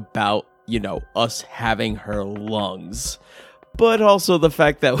her about us having her lungs, but also the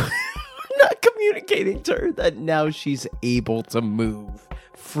fact that we're not communicating to her that now she's able to move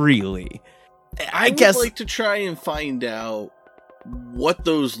freely. I guess would like to try and find out what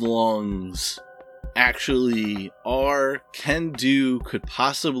those lungs actually are, can do, could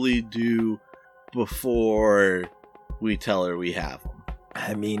possibly do before we tell her we have them.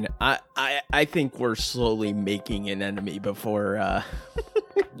 I mean, I think we're slowly making an enemy before,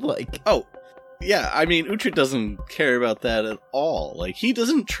 Oh, yeah, I mean, Uhtred doesn't care about that at all. Like, he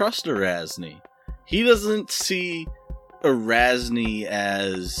doesn't trust Erasni. He doesn't see Erasni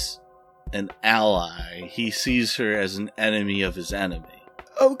as an ally. He sees her as an enemy of his enemy.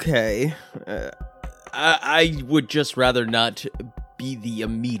 Okay. I would just rather not be the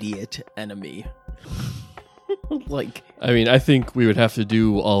immediate enemy. I mean, I think we would have to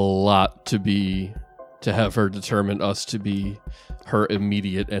do a lot to be to have her determine us to be her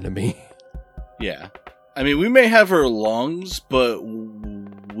immediate enemy. Yeah. I mean, we may have her lungs, but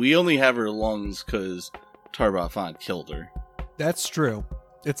we only have her lungs because Tar-Baphon killed her. That's true.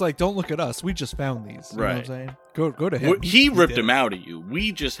 It's like, don't look at us. We just found these. You know what I'm saying? Go to him. He ripped them out of you.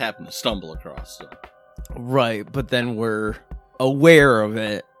 We just happened to stumble across them. Right, but then we're aware of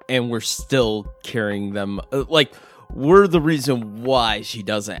it, and we're still carrying them. Like, we're the reason why she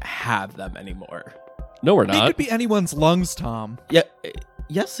doesn't have them anymore. No, we're It not. could be anyone's lungs, Tom. Yeah,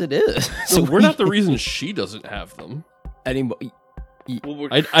 yes, it is. So we're not the reason she doesn't have them. anymore. Well, we're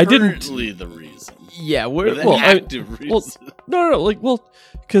I didn't- currently the reason. Yeah, We're we're the Well, active reason. No,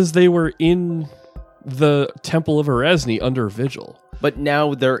 because they were in the Temple of Erasni under Vigil. but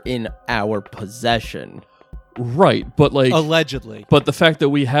now they're in our possession. Right, but like, Allegedly. but the fact that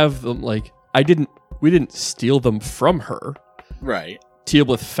we have them, like, we didn't steal them from her. Right.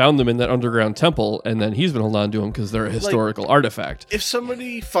 Teoblith found them in that underground temple, and then he's been holding on to them because they're a historical artifact. If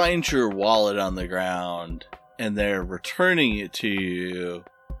somebody finds your wallet on the ground and they're returning it to you,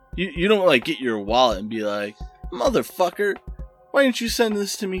 you don't like get your wallet and be like, motherfucker, why didn't you send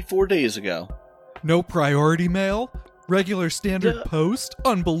this to me 4 days ago? No priority mail? Regular standard Yeah. post?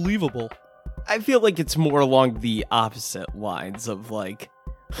 Unbelievable. I feel like it's more along the opposite lines of like,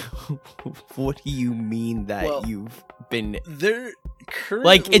 what do you mean that Well, you've been They're currently...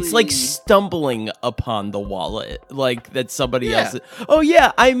 like? It's like stumbling upon the wallet, like that somebody Yeah. else. Oh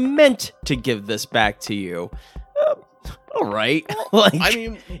yeah, I meant to give this back to you. All right, like I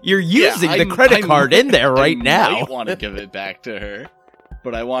mean, you're using yeah, the credit card in there right I now. might want to give it back to her,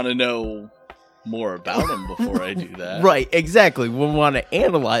 but I want to know more about him before I do that. Right, exactly. We want to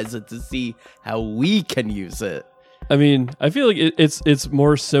analyze it to see how we can use it. I mean, I feel like it's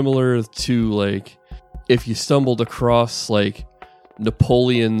more similar to like if you stumbled across like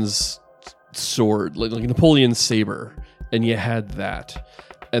Napoleon's sword, like Napoleon's saber, and you had that,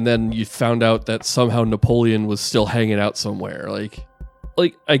 and then you found out that somehow Napoleon was still hanging out somewhere. Like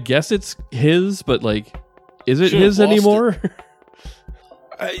I guess it's his, but like, is it Should've his lost anymore?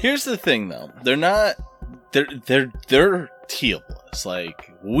 Here's the thing, though. They're not. They're Teobliths.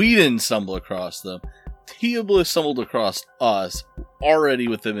 Like, we didn't stumble across them. Teoblith stumbled across us, already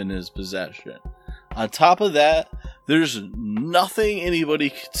with them in his possession. On top of that, there's nothing anybody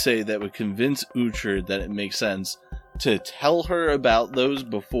could say that would convince Uhtred that it makes sense to tell her about those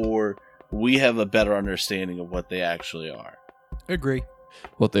before we have a better understanding of what they actually are. Agree.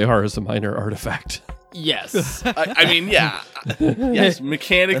 What they are is a minor artifact. Yes. I mean, yeah. Yes,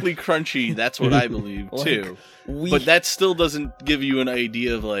 mechanically crunchy, that's what I believe, too. But that still doesn't give you an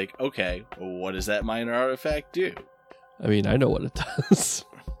idea of, like, okay, well, what does that minor artifact do? I mean, I know what it does.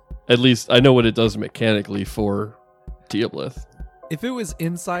 At least I know what it does mechanically for Teoblith. If it was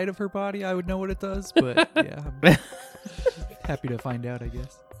inside of her body, I would know what it does, but yeah, I'm happy to find out, I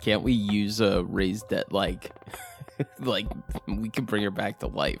guess. Can't we use a raised dead like we can bring her back to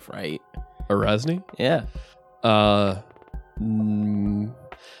life, right? Erasni? Yeah.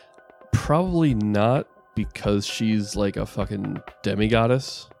 Probably not, because she's like a fucking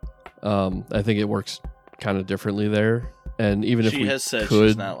demigoddess. I think it works kind of differently there. And even if She we has said could,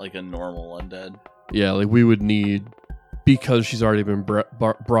 she's not like a normal undead. yeah, like we would need, because she's already been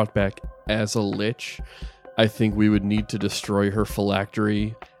brought back as a lich, I think we would need to destroy her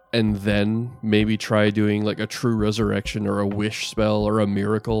phylactery and then maybe try doing like a true resurrection or a wish spell or a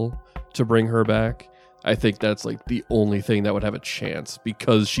miracle to bring her back. I think that's like the only thing that would have a chance,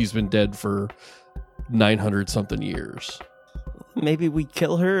 because she's been dead for 900 something years. Maybe we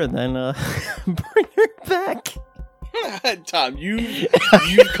kill her and then bring her back. Tom, you've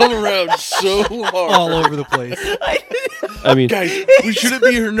come around so hard. All over the place. I mean, Guys, we shouldn't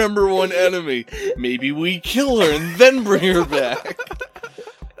be her number one enemy. Maybe we kill her and then bring her back.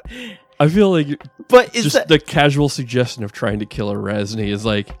 I feel like But is just that the casual suggestion of trying to kill Erasni is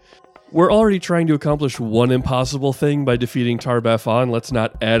like, we're already trying to accomplish one impossible thing by defeating Tar-Baphon. Let's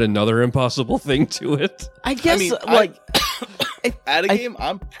not add another impossible thing to it. I guess mean, like At a game,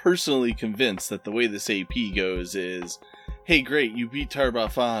 I'm personally convinced that the way this AP goes is, hey, great, you beat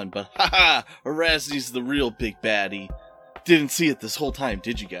Tar-Baphon, but haha, Erasni's the real big baddie. Didn't see it this whole time,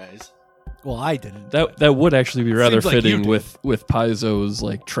 did you guys? Well, I didn't. That would actually be rather Seems like you fitting did. with Paizo's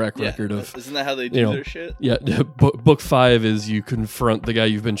like track record of, Isn't that how they do you know, their shit? yeah. Book 5 is you confront the guy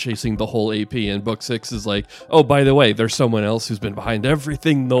you've been chasing the whole AP, and book 6 is like, oh, by the way, there's someone else who's been behind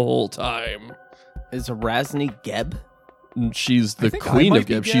everything the whole time. is Erasni Geb? And she's I the think I queen might of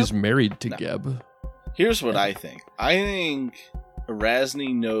be Geb. Geb. She's married to No. Geb. Here's what I think. I think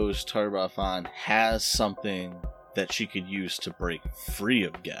Erasni knows Tar-Baphon has something that she could use to break free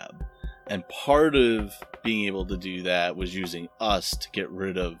of Geb. And part of being able to do that was using us to get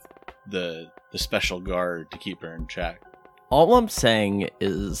rid of the special guard to keep her in check. All I'm saying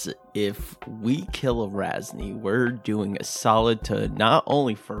is if we kill a Razni, we're doing a solid to not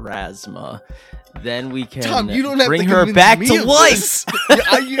only Pharasma, then we can Tom, you don't have bring to her convince back me to of life. this.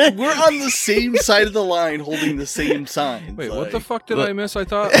 We're on the same side of the line holding the same signs. Wait, like, what the fuck did look- I miss? I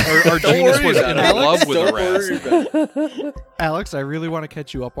thought our Don't genius worry was about in it, love Alex. with a Don't worry rat. about it. Alex, I really want to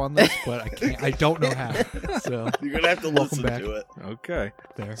catch you up on this, but I can't. I don't know how. So You're going to have to Welcome listen back. to it. Okay.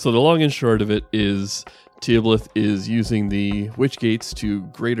 there. So the long and short of it is Teoblith is using the witch gates to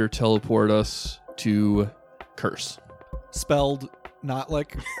greater teleport us to Curse. Spelled not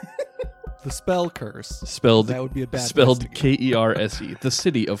like the spell curse. Spelled That would be a bad spelled place to go. Kerse, the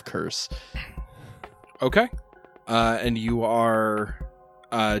city of Curse. Okay. And you are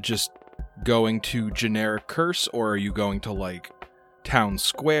just going to generic Curse, or are you going to like town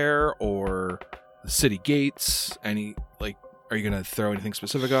square or the city gates? Any like, are you gonna throw anything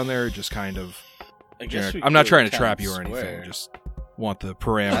specific on there? Or just kind of I guess generic? we I'm not could trying to town trap you or square. anything. Just want the I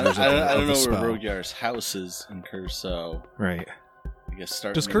parameters don't of know the spell. where Rogyar's house is in Curse, so Right. I guess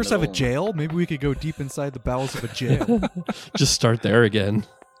start. Does in the Curse have a middle. jail? Maybe we could go deep inside the bowels of a jail. Just start there again.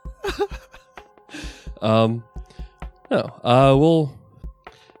 No. We'll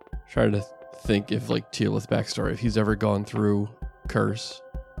try to think if like Teoblith's backstory, if he's ever gone through Curse.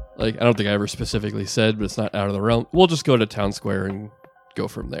 Like, I don't think I ever specifically said, but it's not out of the realm. We'll just go to town square and go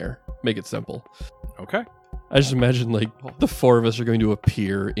from there. Make it simple. Okay. I just imagine like the four of us are going to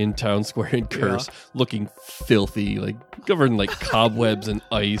appear in town square in Curse, looking filthy, like covered in like cobwebs and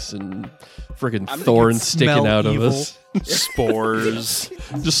ice and freaking thorns sticking smell out evil. of us, Spores.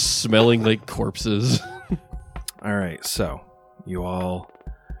 just smelling like corpses. All right, so you all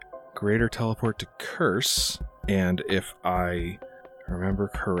greater teleport to Curse, and if I remember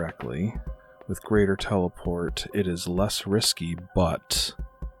correctly, with greater teleport, it is less risky, but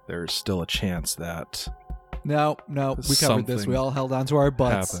there's still a chance that No, we covered this. We Something all held on to our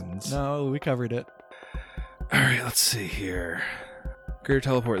butts. happens. No, we covered it. All right, let's see here. Greater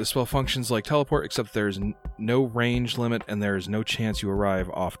teleport. This spell functions like teleport, except there's no range limit and there is no chance you arrive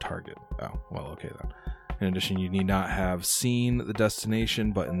off target. Oh, well, okay then. In addition, you need not have seen the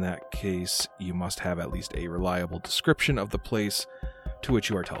destination, but in that case, you must have at least a reliable description of the place to which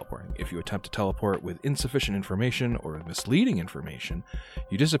you are teleporting. If you attempt to teleport with insufficient information or with misleading information,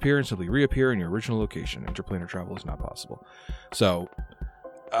 you disappear and simply reappear in your original location. Interplanar travel is not possible. So,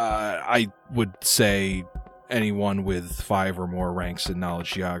 I would say anyone with 5 or more ranks in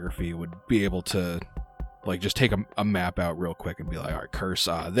knowledge geography would be able to like just take a map out real quick and be like, all right, Curse,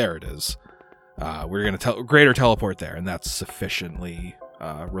 there it is. We're going to greater teleport there, and that's sufficiently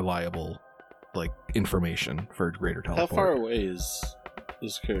reliable like information for greater How teleport. far away is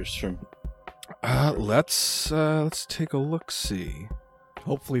Curse from? Let's take a look. See.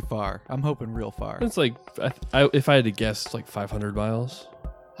 Hopefully far. I'm hoping real far. It's like, if I had to guess, it's like 500 miles.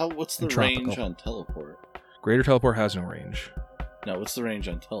 What's the Tropical. range on teleport? Greater teleport has no range. No, what's the range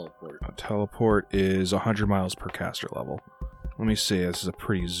on teleport? Teleport is 100 miles per caster level. Let me see. This is a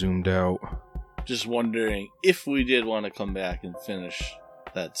pretty zoomed out. Just wondering if we did want to come back and finish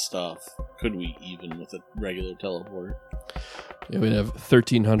that stuff, could we even with a regular teleport? Yeah, we'd have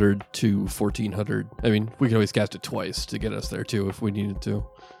 1,300 to 1,400. I mean, we could always cast it twice to get us there too if we needed to.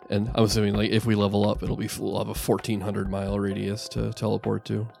 And I'm assuming like if we level up, we'll have a 1,400 mile radius to teleport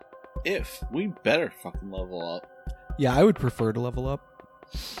to. If we better fucking level up. Yeah, I would prefer to level up.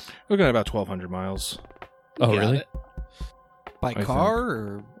 Looking at about 1,200 miles Oh, Got really? it. By I car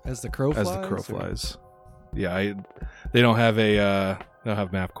or as the crow flies? as the crow or- flies. Yeah, they don't have they don't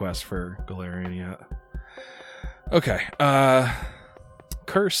have map quest for Galarian yet. Okay.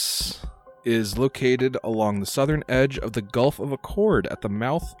 Curse is located along the southern edge of the Gulf of Accord at the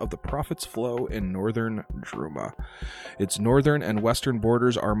mouth of the Prophet's Flow in northern Druma. Its northern and western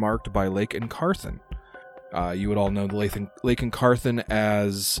borders are marked by Lake Incarthen. You would all know the Lake Incarthen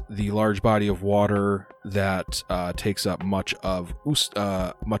as the large body of water that takes up much of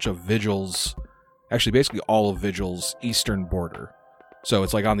Vigil's, actually basically all of Vigil's eastern border. So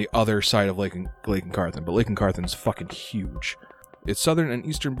it's like on the other side of Lake Incarthen, but Lake Incarthen is fucking huge. Its southern and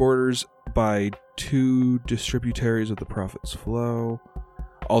eastern borders by 2 distributaries of the Prophet's Flow.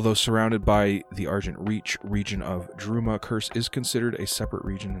 Although surrounded by the Argent Reach region of Druma, Curse is considered a separate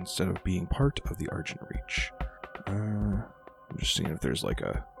region instead of being part of the Argent Reach. I'm just seeing if there's like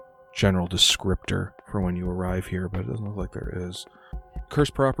a general descriptor for when you arrive here, but it doesn't look like there is. Curse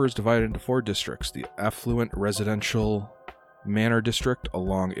proper is divided into 4 districts: the affluent residential Manor District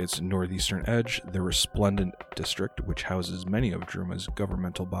along its northeastern edge, the Resplendent District, which houses many of Druma's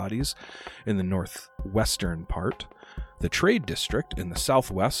governmental bodies in the northwestern part, the Trade District in the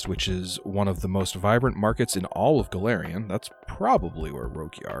southwest, which is one of the most vibrant markets in all of Galarian. That's probably where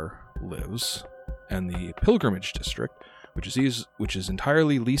Rokyar lives. And the Pilgrimage District, which is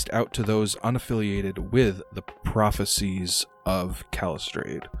entirely leased out to those unaffiliated with the prophecies of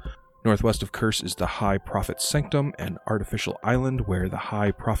Calistrade. Northwest of Curse is the High Prophet Sanctum, an artificial island where the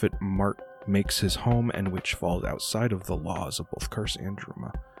High Prophet makes his home and which falls outside of the laws of both Curse and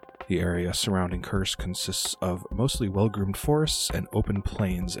Druma. The area surrounding Curse consists of mostly well-groomed forests and open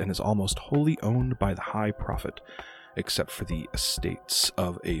plains and is almost wholly owned by the High Prophet, except for the estates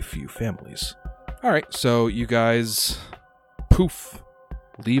of a few families. Alright, so you guys, poof,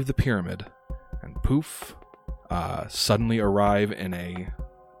 leave the pyramid, and poof, suddenly arrive in a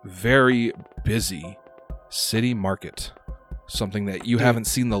very busy city market. Something that you haven't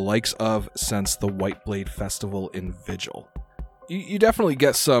seen the likes of since the White Blade Festival in Vigil. You definitely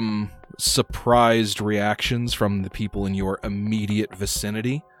get some surprised reactions from the people in your immediate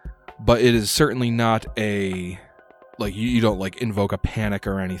vicinity, but it is certainly not a, like, you don't, like, invoke a panic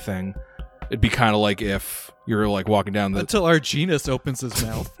or anything. It'd be kind of like if you're, like, walking down the... Until Arginus opens his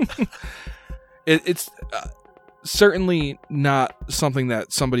mouth. It's certainly not something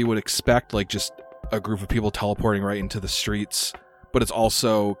that somebody would expect, like just a group of people teleporting right into the streets, but it's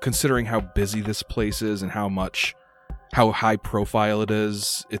also, considering how busy this place is and how high profile it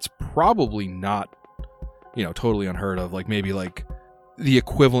is, it's probably not, totally unheard of. Like, maybe like the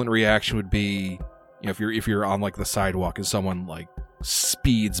equivalent reaction would be, if you're on like the sidewalk and someone like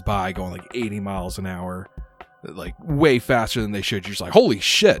speeds by going like 80 miles an hour, like way faster than they should, you're just like, holy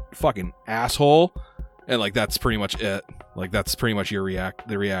shit, fucking asshole. And like that's pretty much it. Like that's pretty much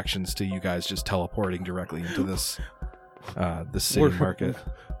the reactions to you guys just teleporting directly into this the city market.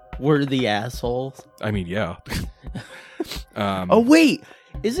 We're the assholes. I mean, yeah. Oh wait,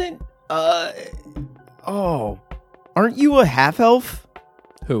 isn't aren't you a half elf?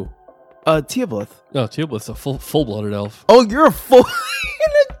 Who? Teoblith. No, Teoblith's a full-blooded elf. Oh, you're a full in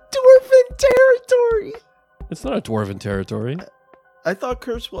a dwarven territory. It's not a dwarven territory. I thought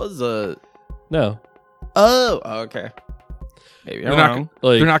Curse was a... No. Oh, okay. Maybe I'm wrong.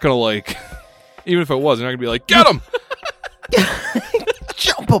 They're not gonna like, even if it was, they're not gonna be like, get him,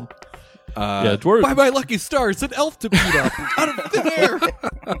 jump him. Yeah, dwarf. By my lucky stars, an elf to beat up out of thin air.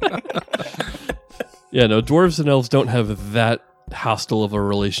 Yeah, no, dwarves and elves don't have that hostile of a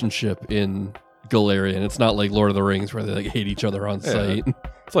relationship in Galarian. It's not like Lord of the Rings where they like hate each other on sight.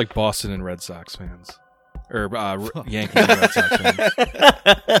 It's like Boston and Red Sox fans. Or Yankees and Red Sox fans.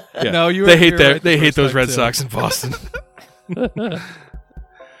 Yeah. No, they hate those Red Sox in Boston.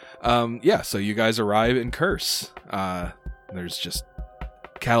 So you guys arrive in Curse. There's just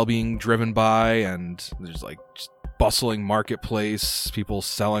cattle being driven by, and there's like just bustling marketplace, people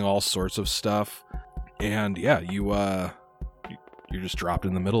selling all sorts of stuff. And yeah, you're just dropped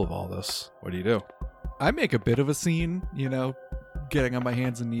in the middle of all this. What do you do? I make a bit of a scene, getting on my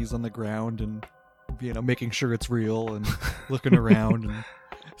hands and knees on the ground and making sure it's real and looking around and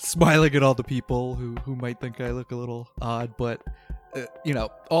smiling at all the people who might think I look a little odd, but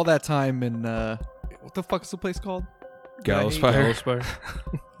all that time in what the fuck is the place called? Gallowspire.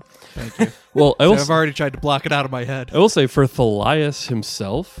 Thank you. Well, I've already tried to block it out of my head. I will say for Thalias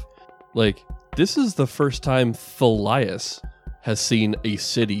himself, like this is the first time Thalias has seen a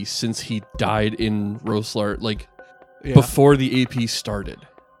city since he died in Roslar, like before the AP started.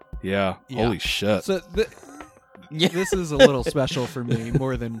 Yeah. Holy shit. So this is a little special for me,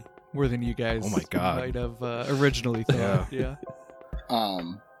 more than you guys. Oh my god. Might have originally thought. Yeah.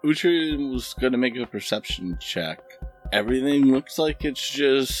 Uhtred was gonna make a perception check. Everything looks like it's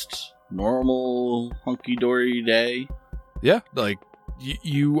just normal hunky-dory day. Yeah, like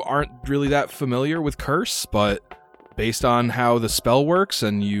you aren't really that familiar with Curse, but based on how the spell works,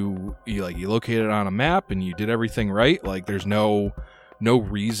 and you located it on a map, and you did everything right, like there's no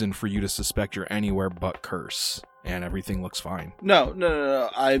reason for you to suspect you're anywhere but Curse, and everything looks fine. No.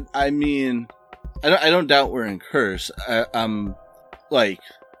 I mean, I don't doubt we're in Curse. I'm like,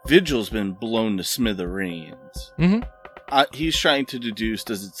 Vigil's been blown to smithereens. Mm-hmm. He's trying to deduce,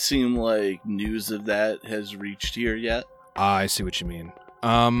 does it seem like news of that has reached here yet? I see what you mean.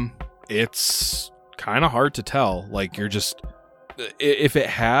 It's kind of hard to tell. Like, you're just... If it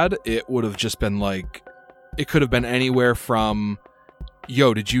had, it would have just been like... It could have been anywhere from,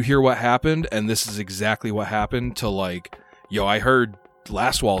 yo, did you hear what happened? And this is exactly what happened, to like, yo, I heard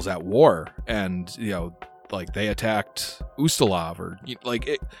Lastwall's at war, and, like, they attacked Ustalav, or,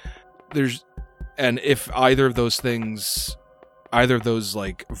 like, there's... And if either of those things either of those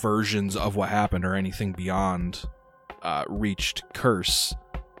like versions of what happened or anything beyond reached Curse,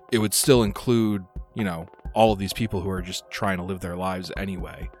 it would still include, you know, all of these people who are just trying to live their lives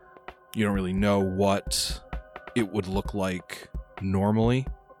anyway. You don't really know what it would look like normally.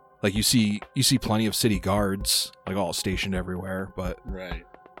 Like you see plenty of city guards, like all stationed everywhere, but Right.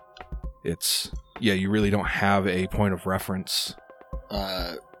 it's, yeah, you really don't have a point of reference.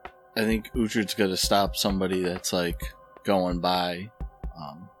 I think Uhtred's gonna stop somebody that's like going by.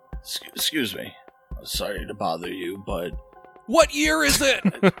 Excuse me. Sorry to bother you, but What year is it?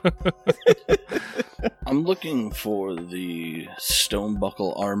 I'm looking for the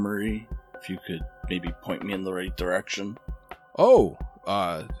Stonebuckle Armory. If you could maybe point me in the right direction. Oh,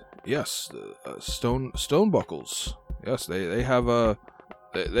 yes, stone buckles. Yes, they have a.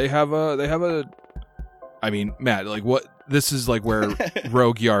 I mean, Matt, like what? This is like where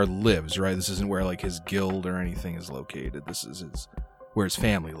Rogyar lives, right? This isn't where like his guild or anything is located. This is where his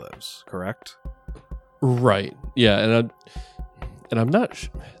family lives, correct? Right. Yeah, and I'm not.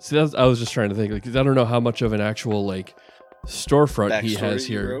 See, I was just trying to think, like, 'cause I don't know how much of an actual like storefront he has Backstory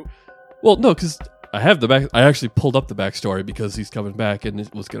you here. wrote? Well, no, because I have the back. I actually pulled up the backstory because he's coming back and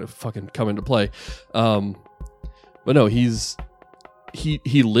it was gonna fucking come into play. But no, he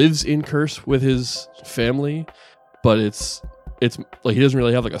lives in Curse with his family, but it's like he doesn't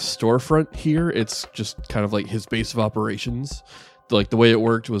really have like a storefront here. It's just kind of like his base of operations. Like the way it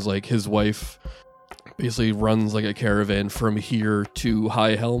worked was like his wife basically runs like a caravan from here to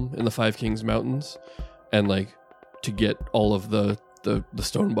High Helm in the Five Kings Mountains, and like to get all of the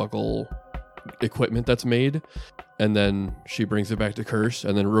Stonebuckle equipment that's made, and then she brings it back to Curse,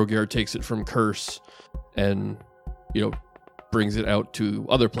 and then Rogyar takes it from Curse and, you know, brings it out to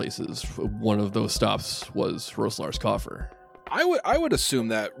other places. One of those stops was Roslar's Coffer. I would assume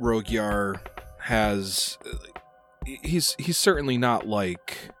that Rogyar has. He's certainly not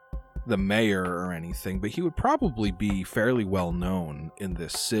like the mayor or anything, but he would probably be fairly well known in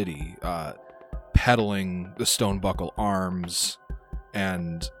this city, peddling the Stonebuckle arms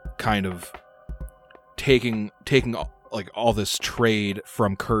and kind of taking like all this trade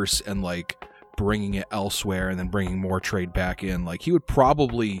from Curse and like bringing it elsewhere and then bringing more trade back in. Like he would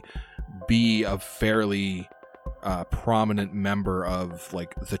probably be a fairly prominent member of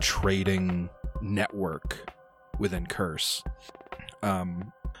like the trading network within Curse.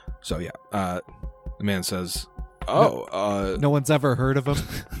 So yeah, the man says, "Oh, No one's ever heard of him.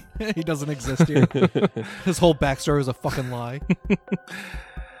 He doesn't exist here. His whole backstory is a fucking lie.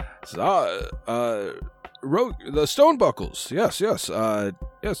 the Stonebuckles,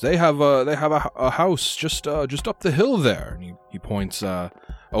 yes, they have a house just up the hill there." And he points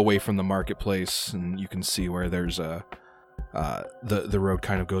away from the marketplace, and you can see where there's the road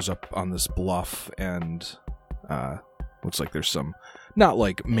kind of goes up on this bluff, and looks like there's some, not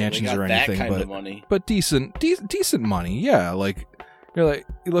like mansions They got or that anything, kind but of money. decent money. Yeah, like you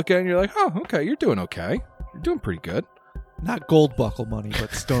look at it and you're like, oh, okay, you're doing okay, you're doing pretty good. Not gold buckle money,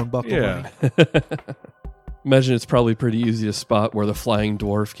 but stone buckle Yeah. money. Imagine it's probably pretty easy to spot where the flying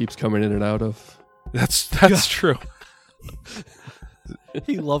dwarf keeps coming in and out of. That's true.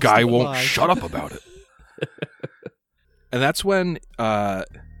 He loves Guy to won't lie. shut up about it. And that's when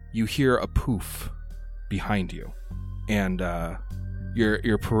you hear a poof behind you, and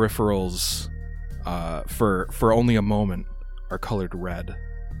your peripherals for only a moment are colored red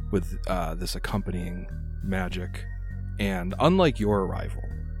with this accompanying magic. And unlike your arrival,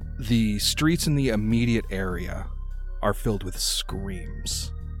 the streets in the immediate area are filled with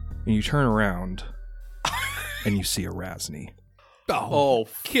screams. And you turn around and you see a Razni. Oh,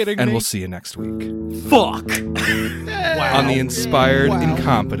 kidding And me? we'll see you next week Fuck. on the Inspired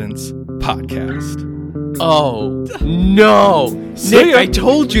Incompetence podcast. Oh, no. See Nick, ya. I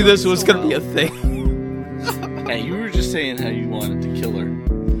told you this was going to be a thing. Hey, you were just saying how you wanted to kill her.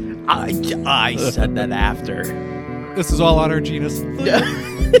 I said that after. This is all on our genus. Yeah.